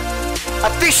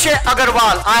 Atishay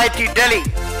Agarwal, IIT Delhi.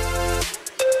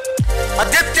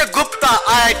 Aditya Gupta,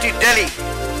 IIT Delhi.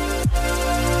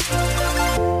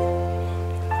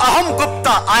 Aham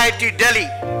Gupta, IIT Delhi.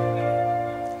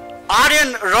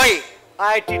 Aryan Roy,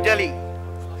 IIT Delhi.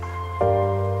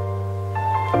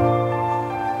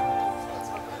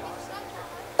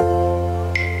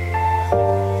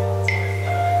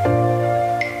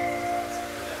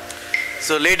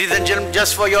 So ladies and gentlemen,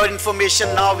 just for your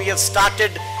information, now we have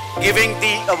started giving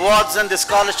the awards and the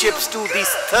scholarships to this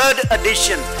third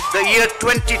edition, the year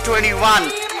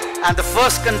 2021. And the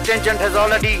first contingent has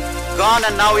already gone,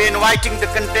 and now we are inviting the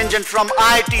contingent from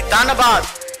IIT Dhanbad,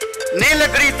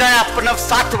 Nilagiri Daya Pranav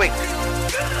Satvik,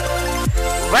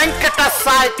 Venkata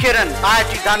Sai Kiran,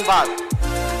 IIT Dhanbad,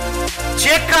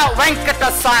 Cheka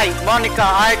Venkata Sai Monica,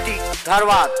 IIT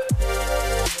Dharwad.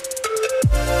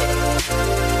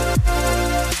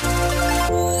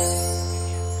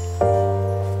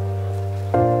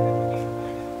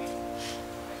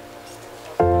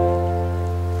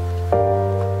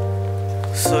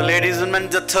 So ladies and gentlemen,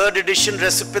 the third edition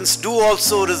recipients do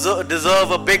also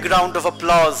deserve a big round of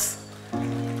applause.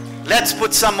 Let's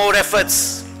put some more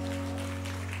efforts.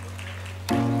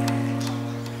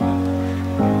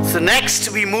 So next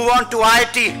we move on to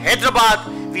IIT Hyderabad.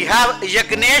 We have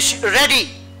Yagnesh Reddy,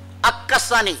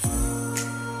 Akkasani,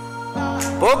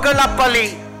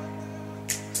 Bogalapalli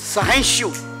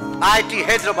Sahenshu, IIT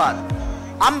Hyderabad,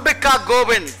 Ambika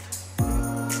Govind,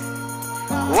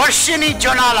 Varshini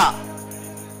Jonala,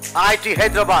 IIT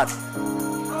Hyderabad.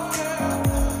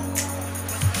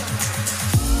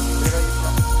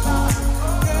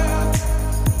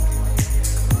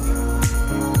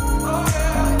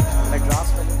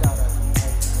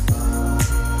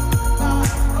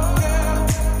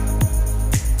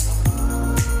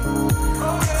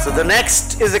 So the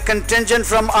next is a contingent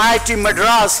from IIT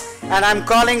Madras, and I'm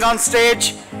calling on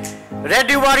stage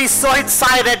Reddiwari Sohit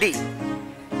Sai Reddy,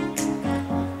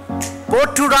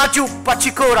 Potturaju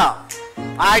Pachikora,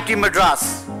 IIT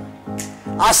Madras,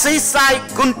 Assis Sai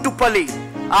Guntupalli,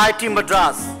 IIT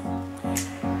Madras,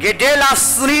 Gedela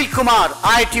Sunil Kumar,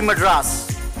 IIT Madras,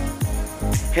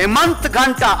 Hemant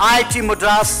Ghanta, IIT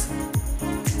Madras,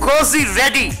 Kozi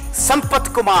Reddy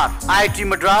Sampath Kumar, IIT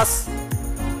Madras,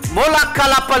 Mola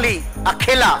Kalapalli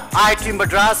Akhila, IIT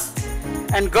Madras,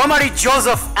 and Gomari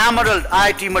Joseph Emerald,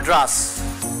 IIT Madras.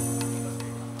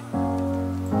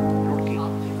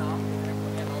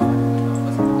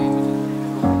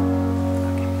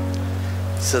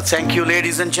 So thank you,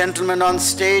 ladies and gentlemen, on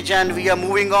stage, and we are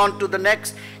moving on to the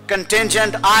next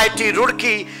contingent. IIT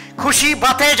Roorkee, Khushi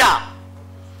Bhateja,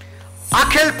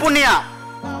 Akhil Punya,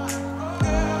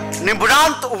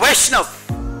 Nimrant Vaishnav,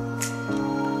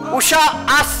 Usha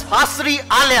Hasri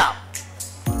Alia,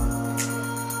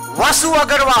 Vasu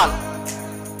Agarwal,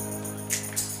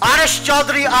 Arish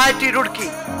Chaudhary, IIT Roorkee,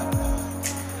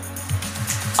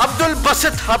 Abdul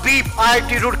Basit Habib,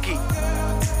 IIT Roorkee,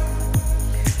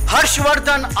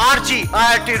 Harshvardhan RG,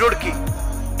 IIT Roorkee,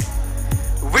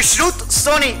 Vishrut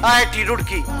Soni, IIT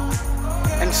Roorkee,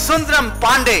 and Sundram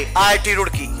Pandey, IIT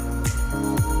Roorkee.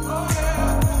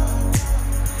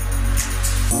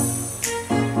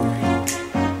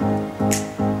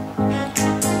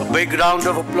 Big round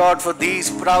of applause for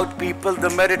these proud people, the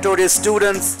meritorious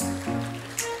students.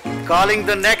 Calling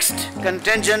the next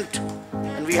contingent,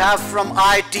 and we have from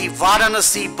IIT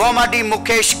Varanasi, Bomadi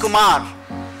Mukesh Kumar,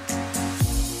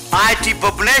 IIT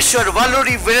Bhubaneswar,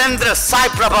 Valluri Virendra Sai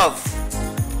Prabhav,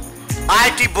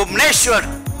 IIT Bhubaneswar,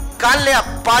 Kalya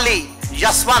Pali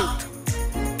Yaswant.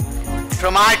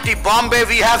 From IIT Bombay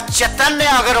we have Chaitanya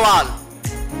Agarwal,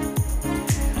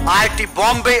 IIT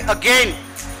Bombay again,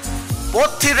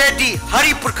 Pothi Reddy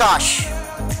Hari Prakash,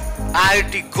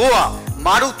 IIT Goa,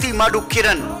 Maruti Madhu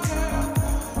Kiran.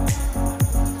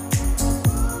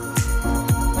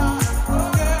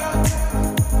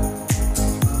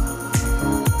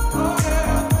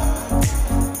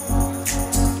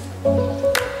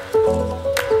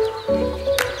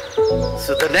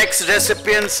 So the next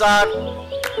recipients are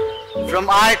from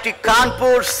IIT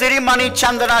Kanpur, Sirimani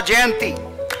Chandana Jayanti.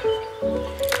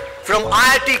 From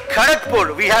IIT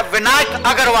Kharagpur, we have Vinayak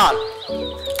Agarwal.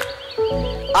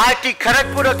 IIT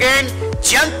Kharagpur again,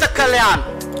 Jayanta Kalyan.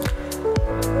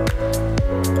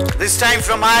 This time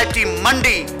from IIT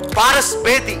Mandi, Paras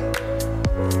Bedi.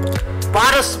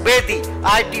 Paras Bedi,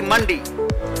 IIT Mandi.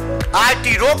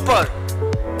 IIT Ropar,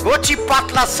 Gochi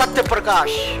Patla Satya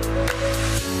Prakash.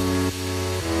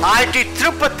 IIT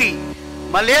Tirupati,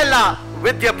 Malayala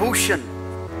Vidya Bhushan.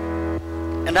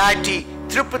 And IIT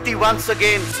Tirupati once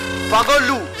again,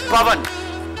 Pagolu Pavan.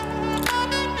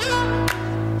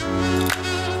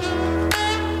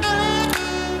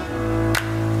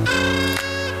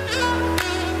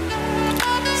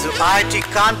 So IIT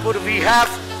Kanpur we have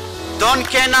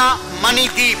Donkena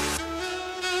Manideep.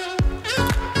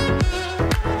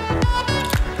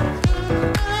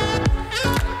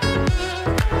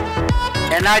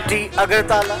 NIT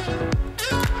Agartala.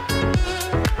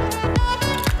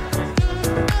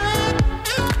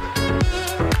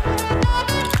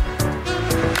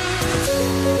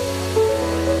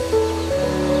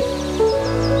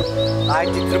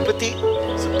 IIT Tirupati,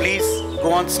 so please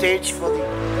go on stage for the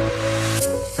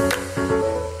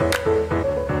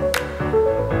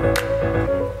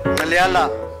Malayala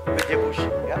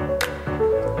Vidyabhushan, yeah?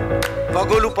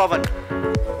 Pagolu Pavan,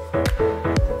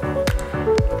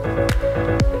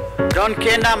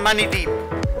 Donkena Manideep,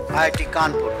 IIT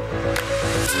Kanpur.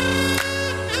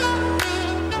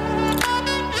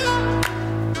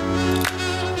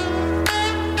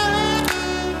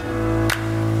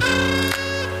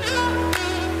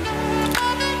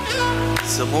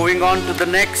 So moving on to the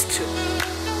next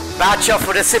batch of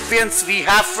recipients, we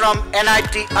have from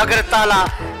NIT Agartala,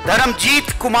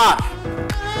 Dharamjeet Kumar,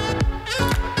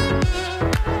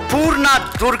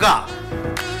 Purna Durga,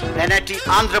 NIT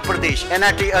Andhra Pradesh,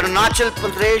 NIT Arunachal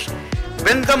Pradesh,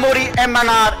 Vindamuri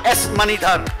MNR S.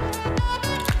 Manidhar.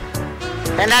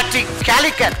 NIT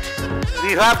Calicut,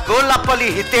 we have Golapalli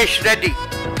Hitesh Reddy.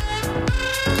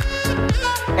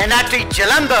 NIT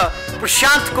Jalandhar,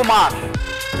 Prashant Kumar.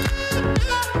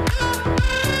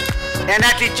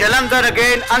 NIT Jalandhar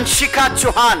again, Anshika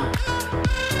Chauhan.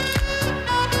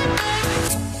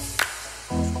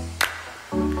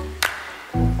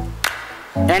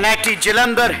 NIT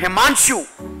Jalandhar, Himanshu.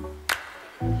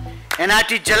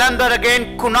 NIT Jalandhar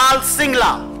again, Kunal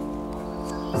Singla.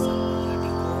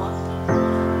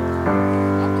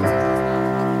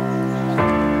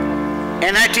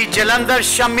 NIT Jalandhar,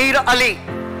 Shamir Ali.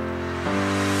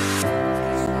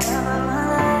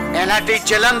 NIT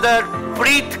Jalandhar,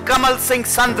 Preet Kamal Singh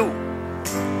Sandhu.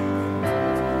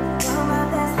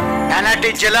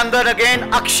 NIT Jalandhar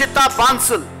again, Akshita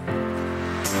Bansul.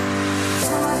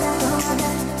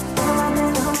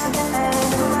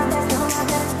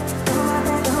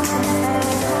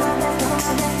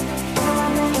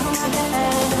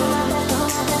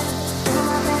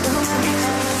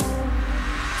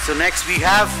 So next we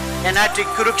have NIT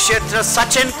Kurukshetra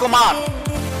Sachin Kumar.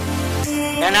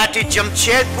 NIT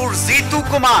Jamshedpur Zitu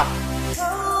Kumar.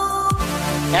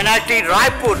 NIT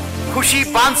Raipur Khushi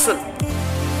Bansal.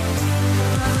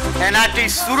 NIT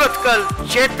Suratkal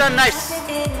Chetan Nais.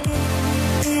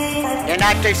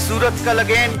 NIT Suratkal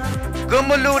again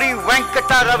Gumuluri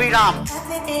Venkata Raviram.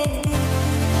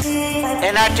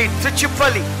 NIT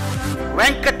Trichupalli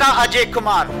Venkata Ajay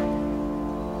Kumar.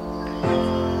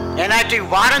 NIT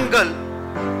Warangal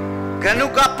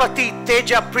Ganugapati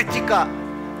Teja Pritika.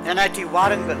 NIT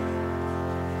Warangal.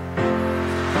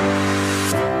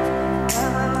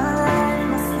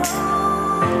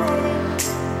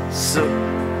 So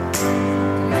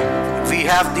we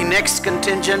have the next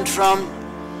contingent from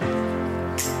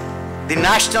the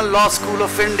National Law School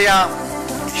of India,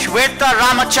 Shweta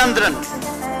Ramachandran.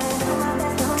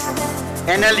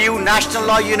 NLU National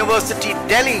Law University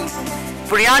Delhi,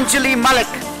 Priyanjali Malik.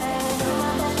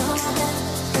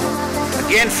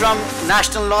 Again from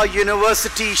National Law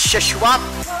University, Shashwat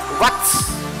Vats.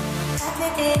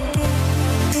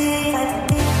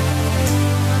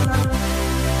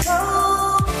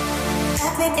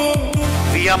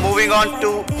 We are moving on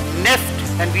to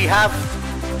NEFT and we have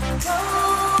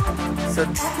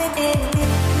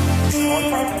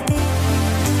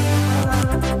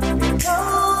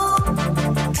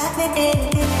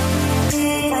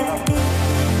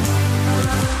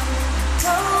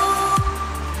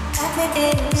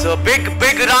so big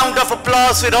round of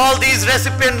applause with all these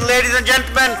recipients, ladies and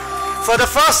gentlemen. For the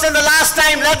first and the last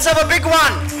time, let's have a big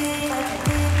one.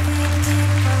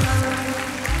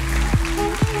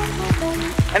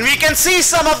 And we can see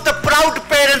some of the proud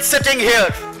parents sitting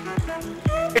here.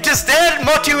 It is their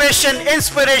motivation,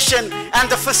 inspiration, and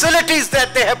the facilities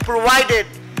that they have provided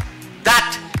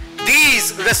that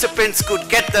these recipients could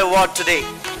get the award today.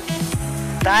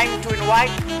 Time to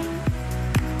invite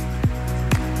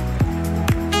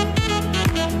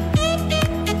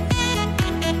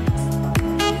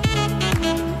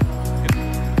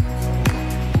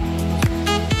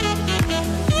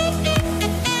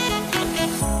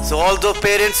so all the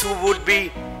parents who would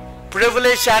be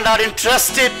privileged and are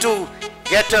interested to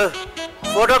get a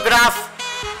photograph,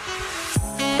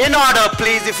 in order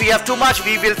please. If we have too much,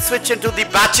 we will switch into the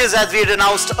batches as we had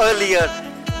announced earlier.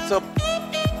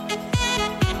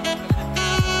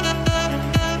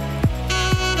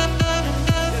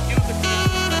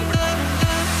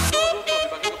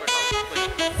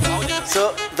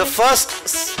 So the first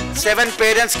 7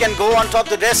 parents can go on top of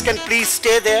the desk and please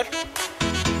stay there.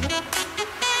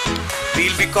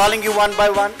 We'll be calling you one by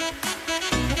one.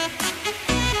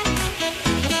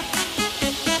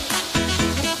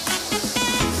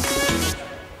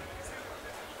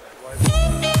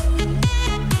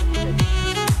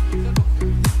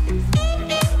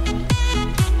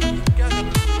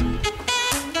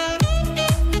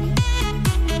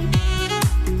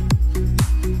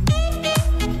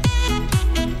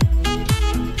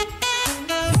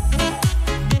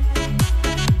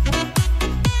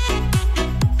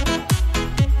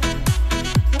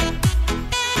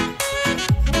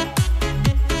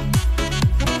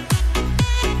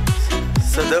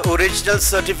 The original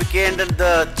certificate and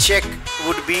the check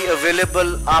would be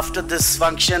available after this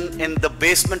function in the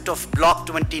basement of block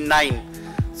 29.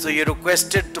 So you're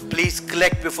requested to please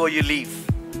collect before you leave.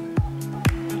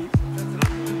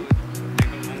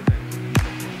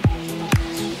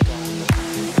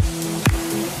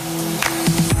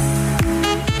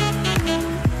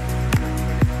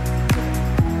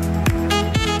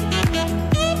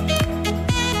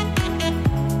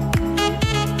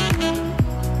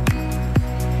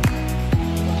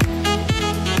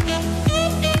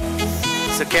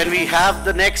 Can we have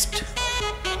the next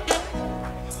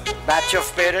batch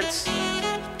of parents?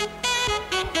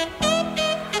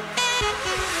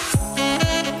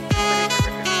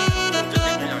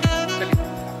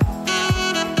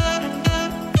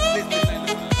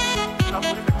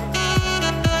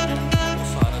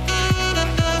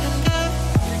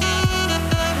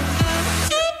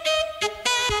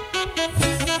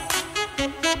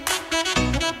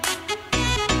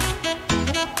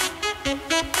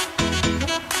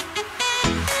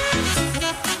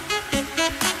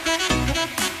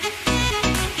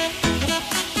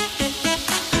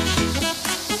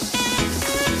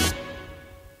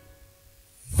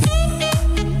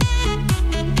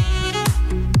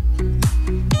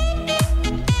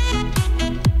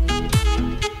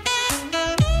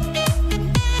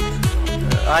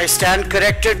 I stand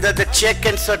corrected that the check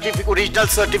and original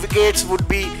certificates would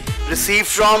be received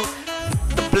from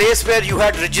the place where you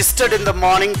had registered in the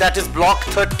morning, that is block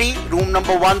 30, room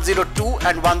number 102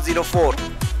 and 104.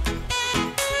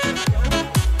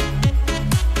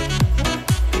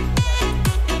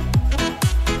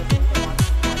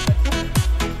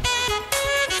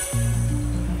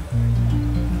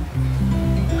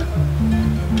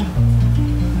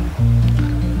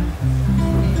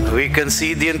 We can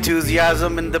see the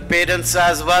enthusiasm in the parents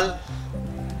as well.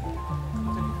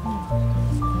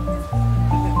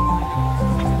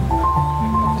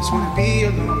 Just wanna be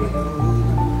alone with you.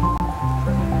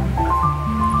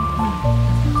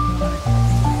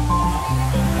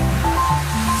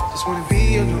 Just wanna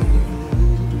be alone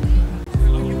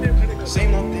with you.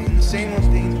 Same old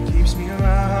thing that keeps me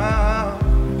around.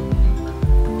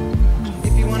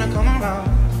 If you wanna come around,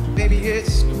 baby,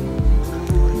 it's cool.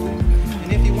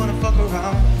 If you wanna fuck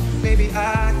around, baby,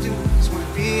 I do. Just wanna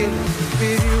be alone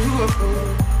with you.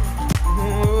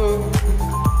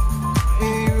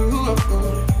 With you.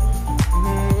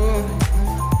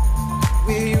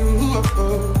 With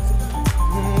you.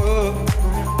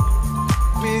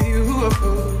 With you.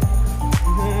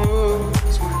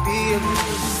 Just wanna be alone.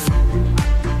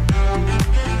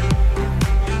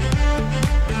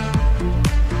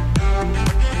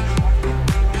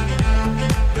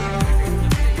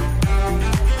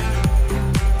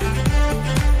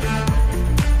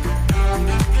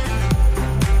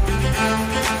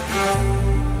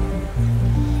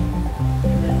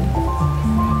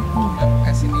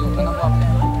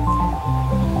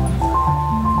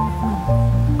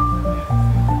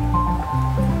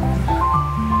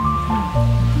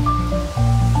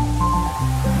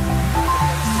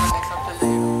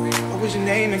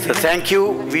 So thank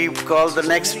you. We call the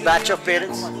next batch of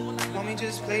parents. Want me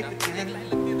just play pretend?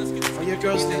 For your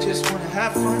girls that just wanna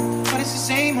have fun. But it's the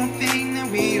same old thing that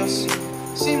we all see.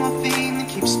 Same old thing that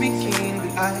keeps me keen.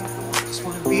 But I just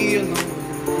wanna be alone.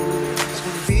 Just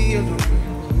wanna be alone.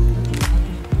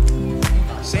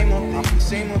 Same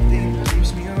old thing that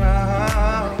keeps me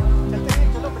around.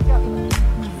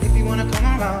 If you wanna come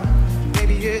around,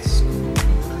 baby, it's cool.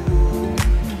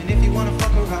 And if you wanna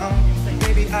fuck around,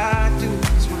 baby, I do.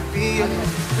 Just wanna be alone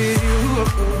with you.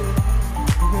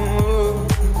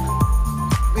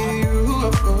 With you.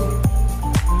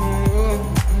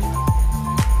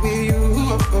 With you.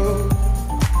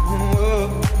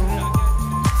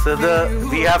 So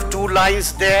we have two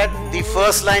lines there. The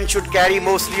first line should carry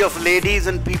mostly of ladies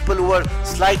and people who are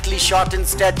slightly short in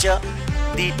stature.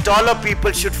 The taller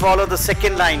people should follow the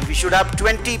second line. We should have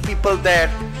 20 people there.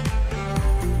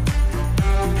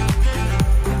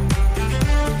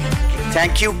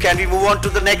 Thank you. Can we move on to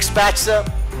the next batch, sir?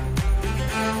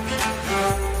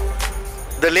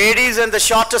 The ladies and the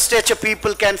shorter stature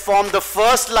people can form the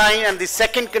first line, and the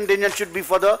second contingent should be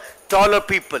for the taller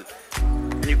people.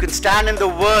 And you can stand in the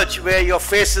verge where your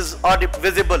face is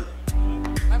visible.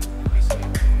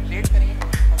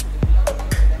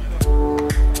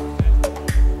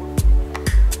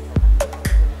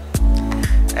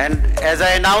 And as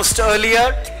I announced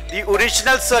earlier, the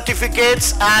original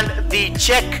certificates and the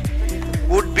check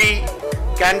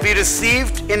can be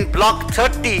received in block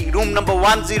 30, room number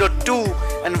 102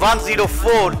 and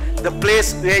 104, the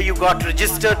place where you got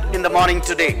registered in the morning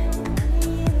today.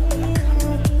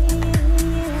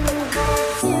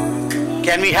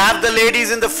 Can we have the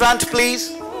ladies in the front,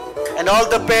 please? And all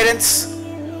the parents,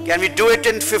 can we do it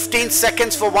in 15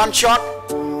 seconds for one shot?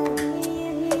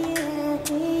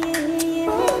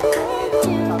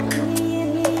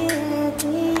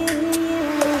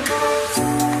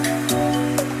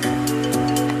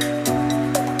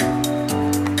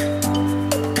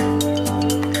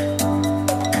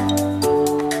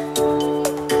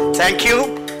 Thank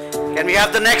you. Can we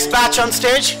have the next batch on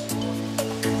stage?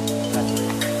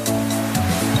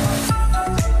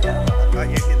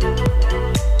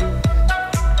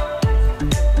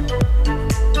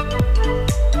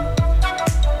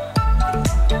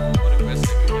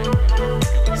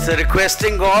 So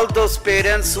requesting all those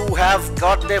parents who have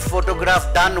got their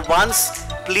photograph done once,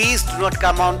 please do not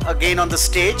come on again on the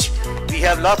stage. We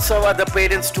have lots of other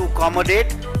parents to accommodate.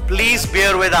 Please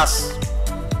bear with us.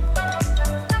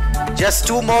 Just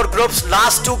two more groups,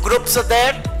 last two groups are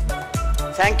there.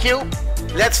 Thank you.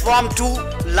 Let's form two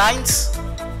lines.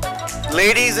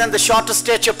 Ladies and the shorter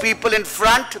stature people in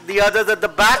front, the others at the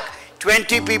back.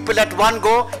 20 people at one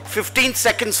go, 15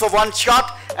 seconds for one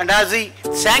shot. And as we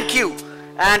thank you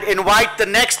and invite the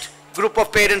next group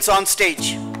of parents on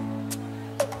stage.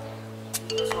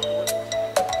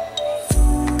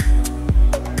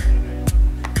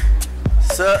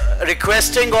 So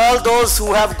requesting all those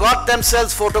who have got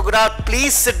themselves photographed,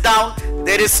 please sit down.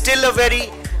 There is still a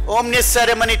very ominous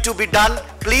ceremony to be done.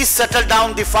 Please settle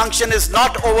down. The function is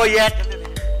not over yet.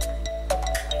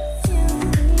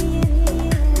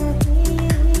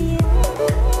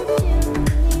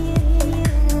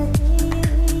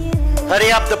 Hurry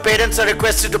up. The parents are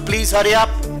requested to please hurry up.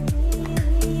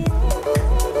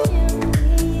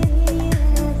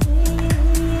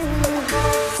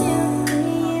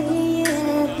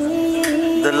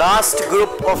 The last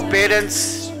group of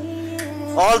parents,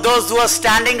 all those who are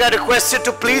standing are requested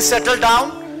to please settle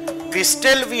down.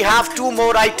 We have two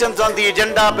more items on the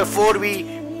agenda before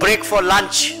we break for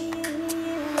lunch.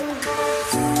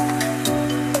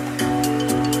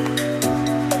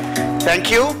 Thank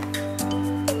you.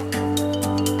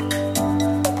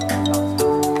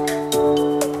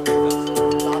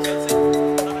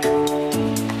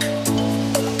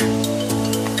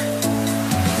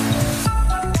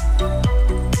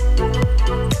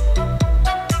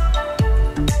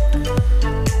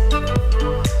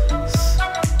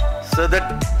 So the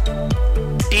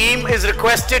team is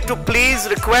requested to please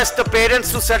request the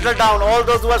parents to settle down. All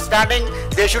those who are standing,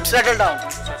 they should settle down.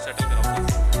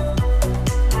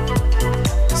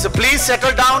 So please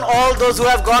settle down. All those who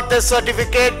have got their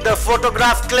certificate, the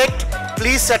photograph clicked,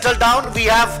 please settle down. We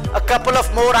have a couple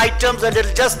of more items and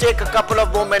it'll just take a couple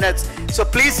of more minutes. So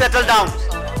please settle down.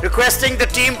 Requesting the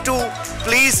team to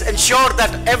please ensure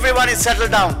that everyone is settled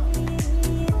down.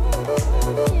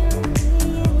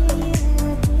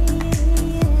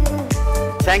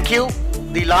 Thank you.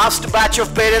 The last batch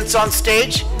of parents on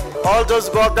stage, all those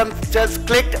who got themselves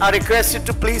clicked are requested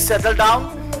to please settle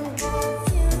down.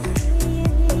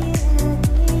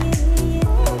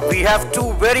 We have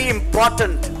two very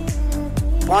important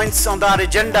points on our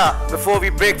agenda before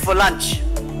we break for lunch.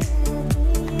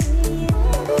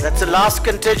 That's the last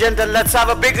contingent, and let's have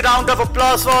a big round of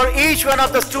applause for each one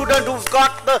of the students who's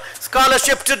got the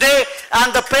scholarship today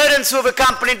and the parents who have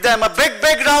accompanied them. A big,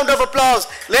 big round of applause,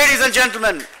 ladies and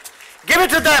gentlemen. Give it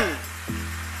to them.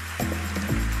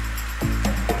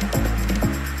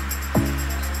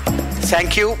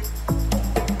 Thank you.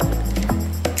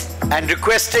 And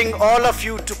requesting all of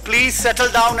you to please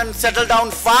settle down and settle down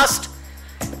fast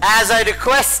as I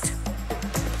request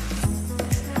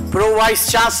Pro Vice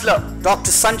Chancellor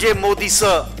Dr. Sanjay Modi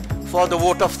sir for the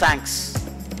vote of thanks.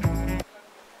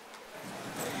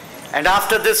 And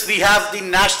after this we have the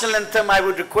national anthem. I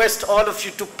would request all of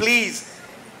you to please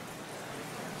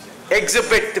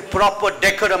exhibit the proper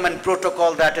decorum and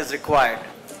protocol that is required.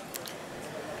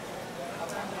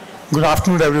 Good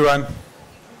afternoon, everyone.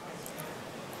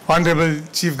 Honorable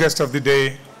Chief Guest of the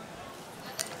Day,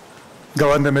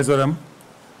 Governor Mizoram,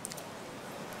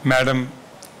 Madam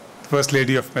First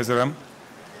Lady of Mizoram,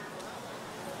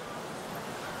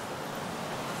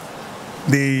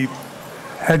 the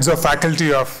heads of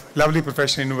faculty of lovely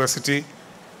professional university,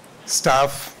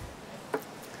 staff,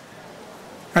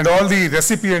 and all the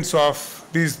recipients of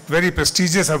these very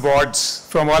prestigious awards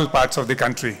from all parts of the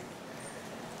country.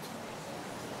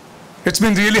 It's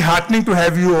been really heartening to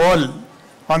have you all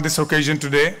on this occasion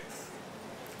today.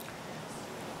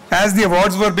 As the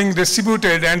awards were being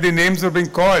distributed and the names were being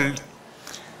called,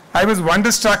 I was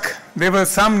wonderstruck. There were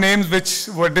some names which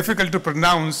were difficult to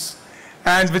pronounce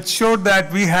and which showed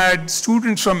that we had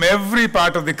students from every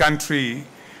part of the country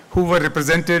who were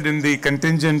represented in the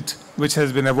contingent which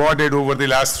has been awarded over the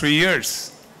last 3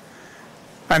 years.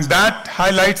 And that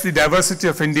highlights the diversity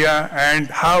of India and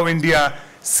how India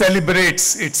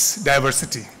celebrates its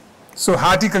diversity. So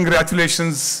hearty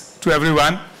congratulations to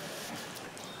everyone.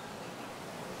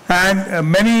 And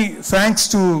many thanks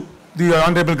to the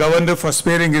Honorable Governor for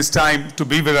sparing his time to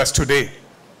be with us today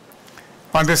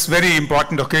on this very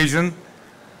important occasion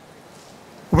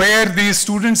where these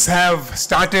students have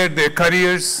started their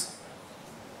careers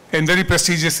in very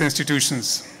prestigious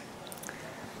institutions.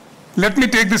 Let me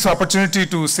take this opportunity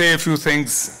to say a few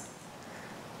things.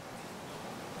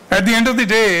 At the end of the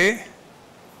day,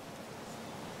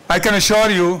 I can assure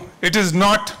you it is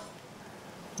not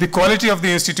the quality of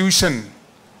the institution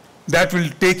that will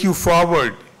take you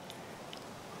forward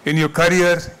in your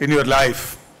career, in your life.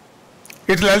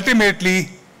 It will ultimately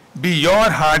be your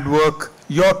hard work,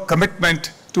 your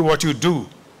commitment to what you do.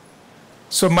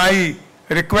 So my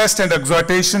request and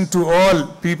exhortation to all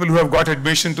people who have got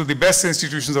admission to the best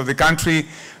institutions of the country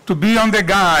to be on their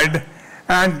guard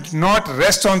and not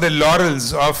rest on the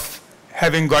laurels of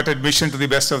having got admission to the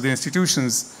best of the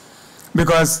institutions,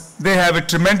 because they have a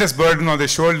tremendous burden on their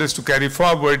shoulders to carry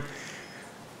forward.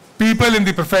 People in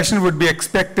the profession would be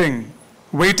expecting,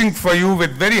 waiting for you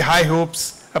with very high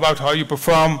hopes about how you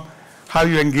perform, how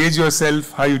you engage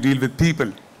yourself, how you deal with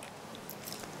people.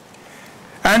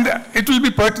 And it will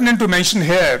be pertinent to mention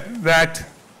here that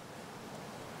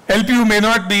LPU may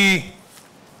not be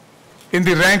in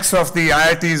the ranks of the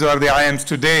IITs or the IIMs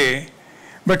today,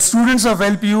 but students of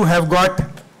LPU have got,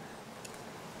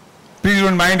 please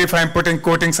don't mind if I'm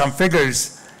quoting some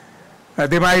figures,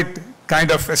 they might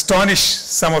kind of astonish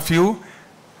some of you.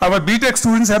 Our BTech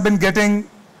students have been getting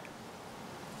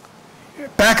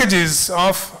packages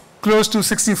of close to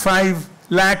 65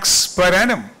 lakhs per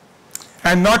annum,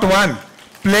 and not one.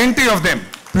 Plenty of them,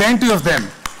 plenty of them.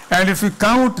 And if you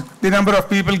count the number of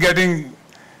people getting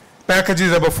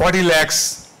packages above 40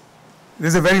 lakhs, this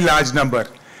is a very large number.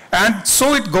 And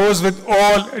so it goes with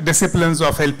all disciplines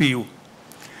of LPU,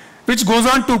 which goes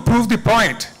on to prove the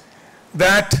point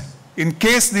that in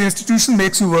case the institution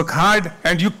makes you work hard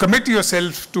and you commit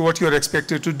yourself to what you're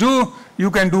expected to do,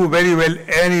 you can do very well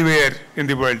anywhere in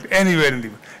the world, anywhere in the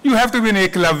world. You have to be an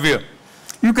eklavya.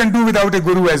 You can do without a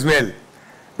guru as well.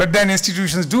 But then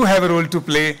institutions do have a role to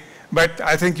play, but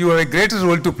I think you have a greater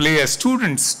role to play as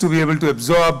students to be able to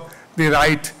absorb the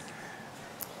right,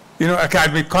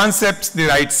 academic concepts, the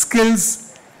right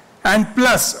skills, and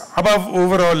plus, above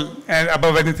overall and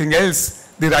above anything else,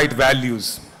 the right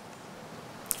values.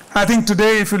 I think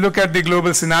today, if you look at the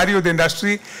global scenario, the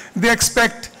industry, they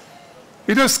expect,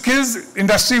 skills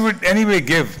industry would anyway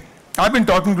give. I've been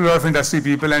talking to a lot of industry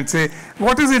people and say,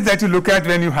 what is it that you look at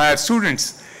when you hire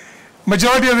students?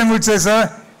 Majority of them would say, sir,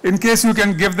 in case you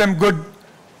can give them good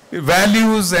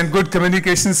values and good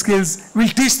communication skills, we'll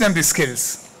teach them the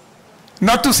skills.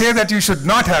 Not to say that you should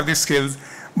not have these skills,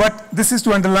 but this is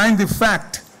to underline the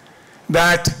fact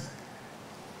that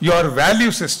your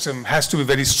value system has to be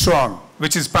very strong,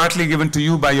 which is partly given to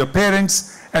you by your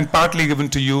parents and partly given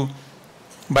to you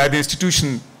by the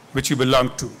institution which you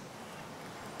belong to.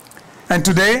 And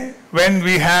today, when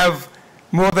we have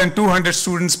more than 200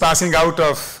 students passing out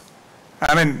of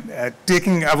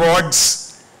taking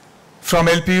awards from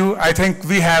LPU, I think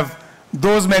we have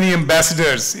those many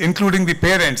ambassadors, including the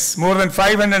parents, more than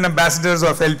 500 ambassadors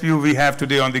of LPU we have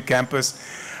today on the campus.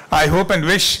 I hope and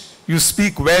wish you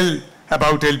speak well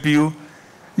about LPU.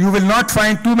 You will not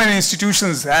find too many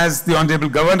institutions, as the Honorable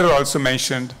Governor also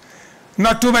mentioned.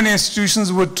 Not too many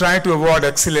institutions would try to award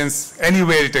excellence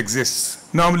anywhere it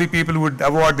exists. Normally people would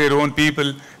award their own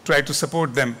people, try to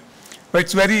support them. But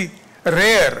it's very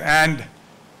rare and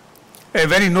a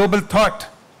very noble thought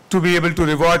to be able to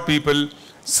reward people,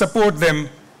 support them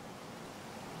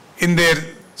in their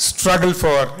struggle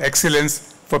for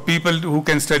excellence, for people who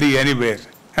can study anywhere.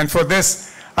 And for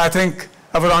this, I think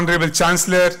our Honorable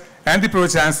Chancellor and the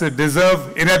Pro-Chancellor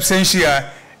deserve, in absentia,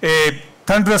 a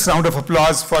thunderous round of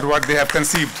applause for what they have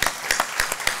conceived.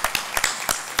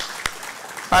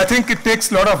 I think it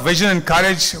takes a lot of vision and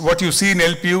courage. What you see in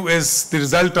LPU is the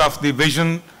result of the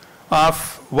vision of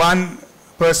one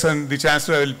person, the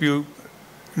Chancellor of LPU,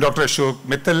 Dr. Ashok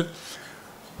Mittal,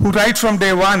 who right from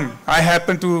day one, I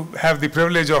happen to have the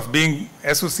privilege of being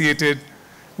associated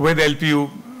with LPU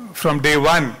from day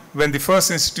one, when the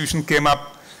first institution came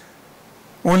up.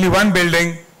 Only one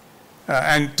building,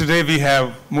 and today we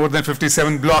have more than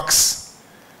 57 blocks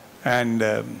and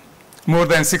more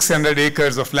than 600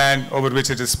 acres of land over which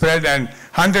it is spread, and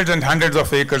hundreds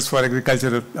of acres for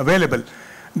agriculture available.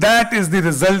 That is the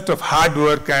result of hard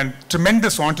work and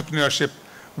tremendous entrepreneurship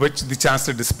which the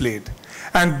Chancellor displayed.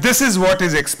 And this is what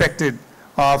is expected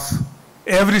of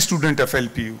every student of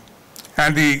LPU.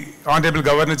 And the Honorable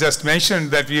Governor just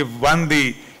mentioned that we have won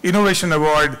the Innovation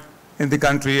Award in the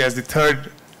country as the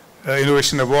third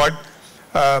Innovation Award.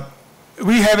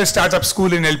 We have a startup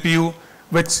school in LPU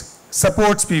which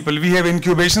supports people. We have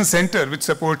incubation center which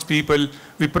supports people.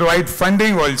 We provide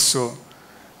funding also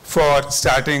for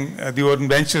starting the own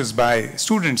ventures by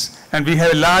students. And we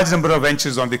have a large number of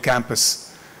ventures on the campus.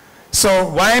 So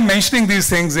why I'm mentioning these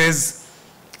things is,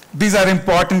 these are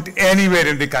important anywhere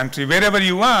in the country. Wherever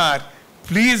you are,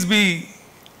 please be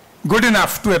good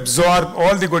enough to absorb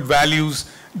all the good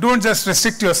values. Don't just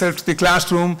restrict yourself to the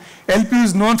classroom. LPU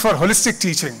is known for holistic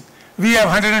teaching. We have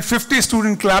 150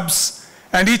 student clubs,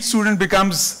 and each student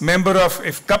becomes member of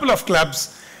a couple of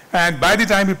clubs, and by the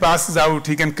time he passes out,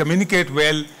 he can communicate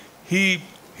well.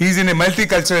 He's in a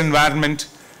multicultural environment,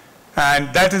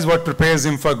 and that is what prepares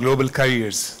him for global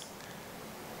careers.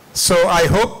 So I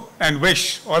hope and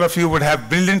wish all of you would have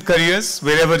brilliant careers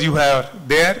wherever you are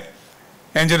there: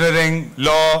 engineering,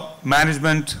 law,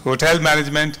 management, hotel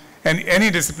management, and any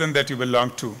discipline that you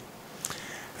belong to.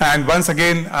 And once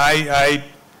again, I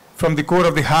from the core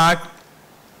of the heart,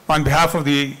 on behalf of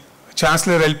the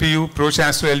Chancellor LPU,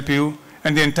 Pro-Chancellor LPU,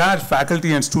 and the entire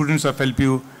faculty and students of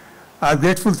LPU, are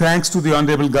grateful thanks to the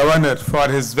Honorable Governor for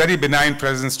his very benign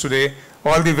presence today.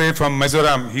 All the way from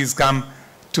Mizoram, he's come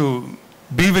to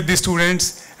be with the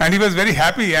students, and he was very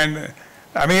happy and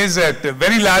amazed that a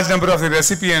very large number of the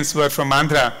recipients were from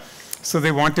Andhra, so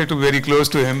they wanted to be very close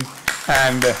to him,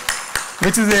 and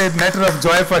which is a matter of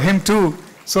joy for him too,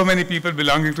 so many people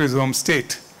belonging to his home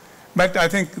state. But I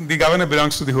think the governor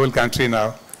belongs to the whole country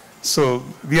now. So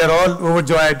we are all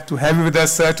overjoyed to have you with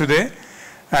us, sir, today,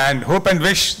 and hope and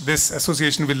wish this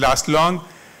association will last long.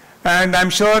 And I'm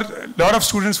sure a lot of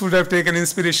students would have taken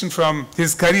inspiration from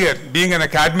his career, being an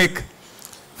academic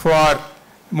for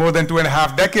more than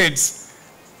 2.5 decades.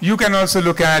 You can also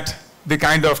look at the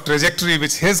kind of trajectory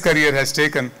which his career has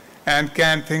taken and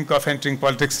can think of entering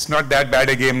politics. It's not that bad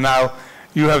a game now.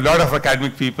 You have a lot of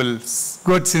academic people,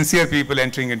 good, sincere people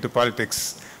entering into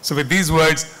politics. So with these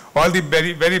words, all the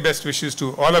very, very best wishes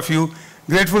to all of you.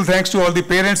 Grateful thanks to all the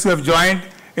parents who have joined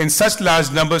in such large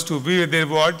numbers to be with their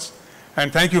wards.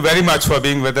 And thank you very much for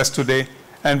being with us today.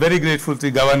 And very grateful to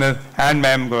the Governor and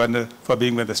Ma'am Governor for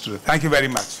being with us today. Thank you very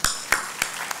much.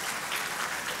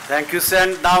 Thank you,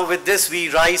 Sen. Now with this, we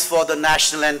rise for the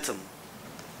national anthem.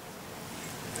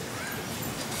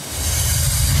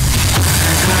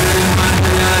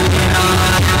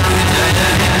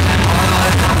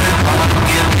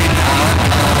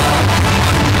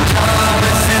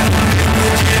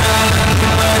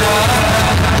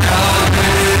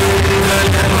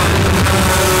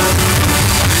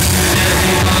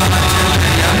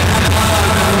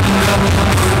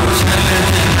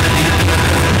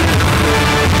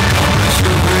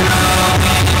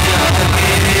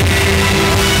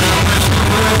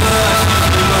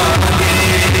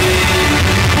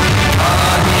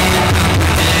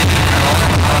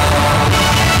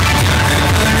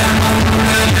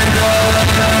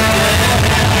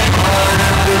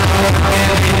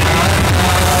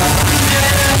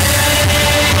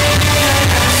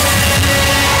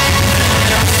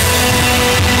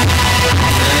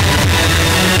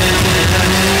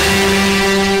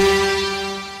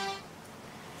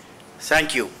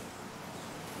 Thank you.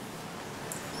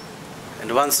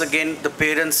 And once again, the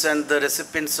parents and the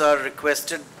recipients are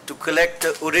requested to collect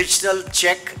the original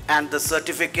check and the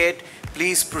certificate.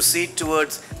 Please proceed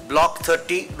towards Block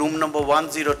 30, room number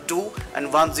 102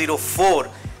 and 104,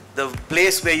 the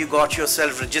place where you got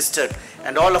yourself registered.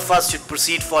 And all of us should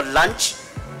proceed for lunch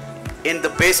in the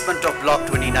basement of Block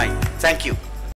 29. Thank you.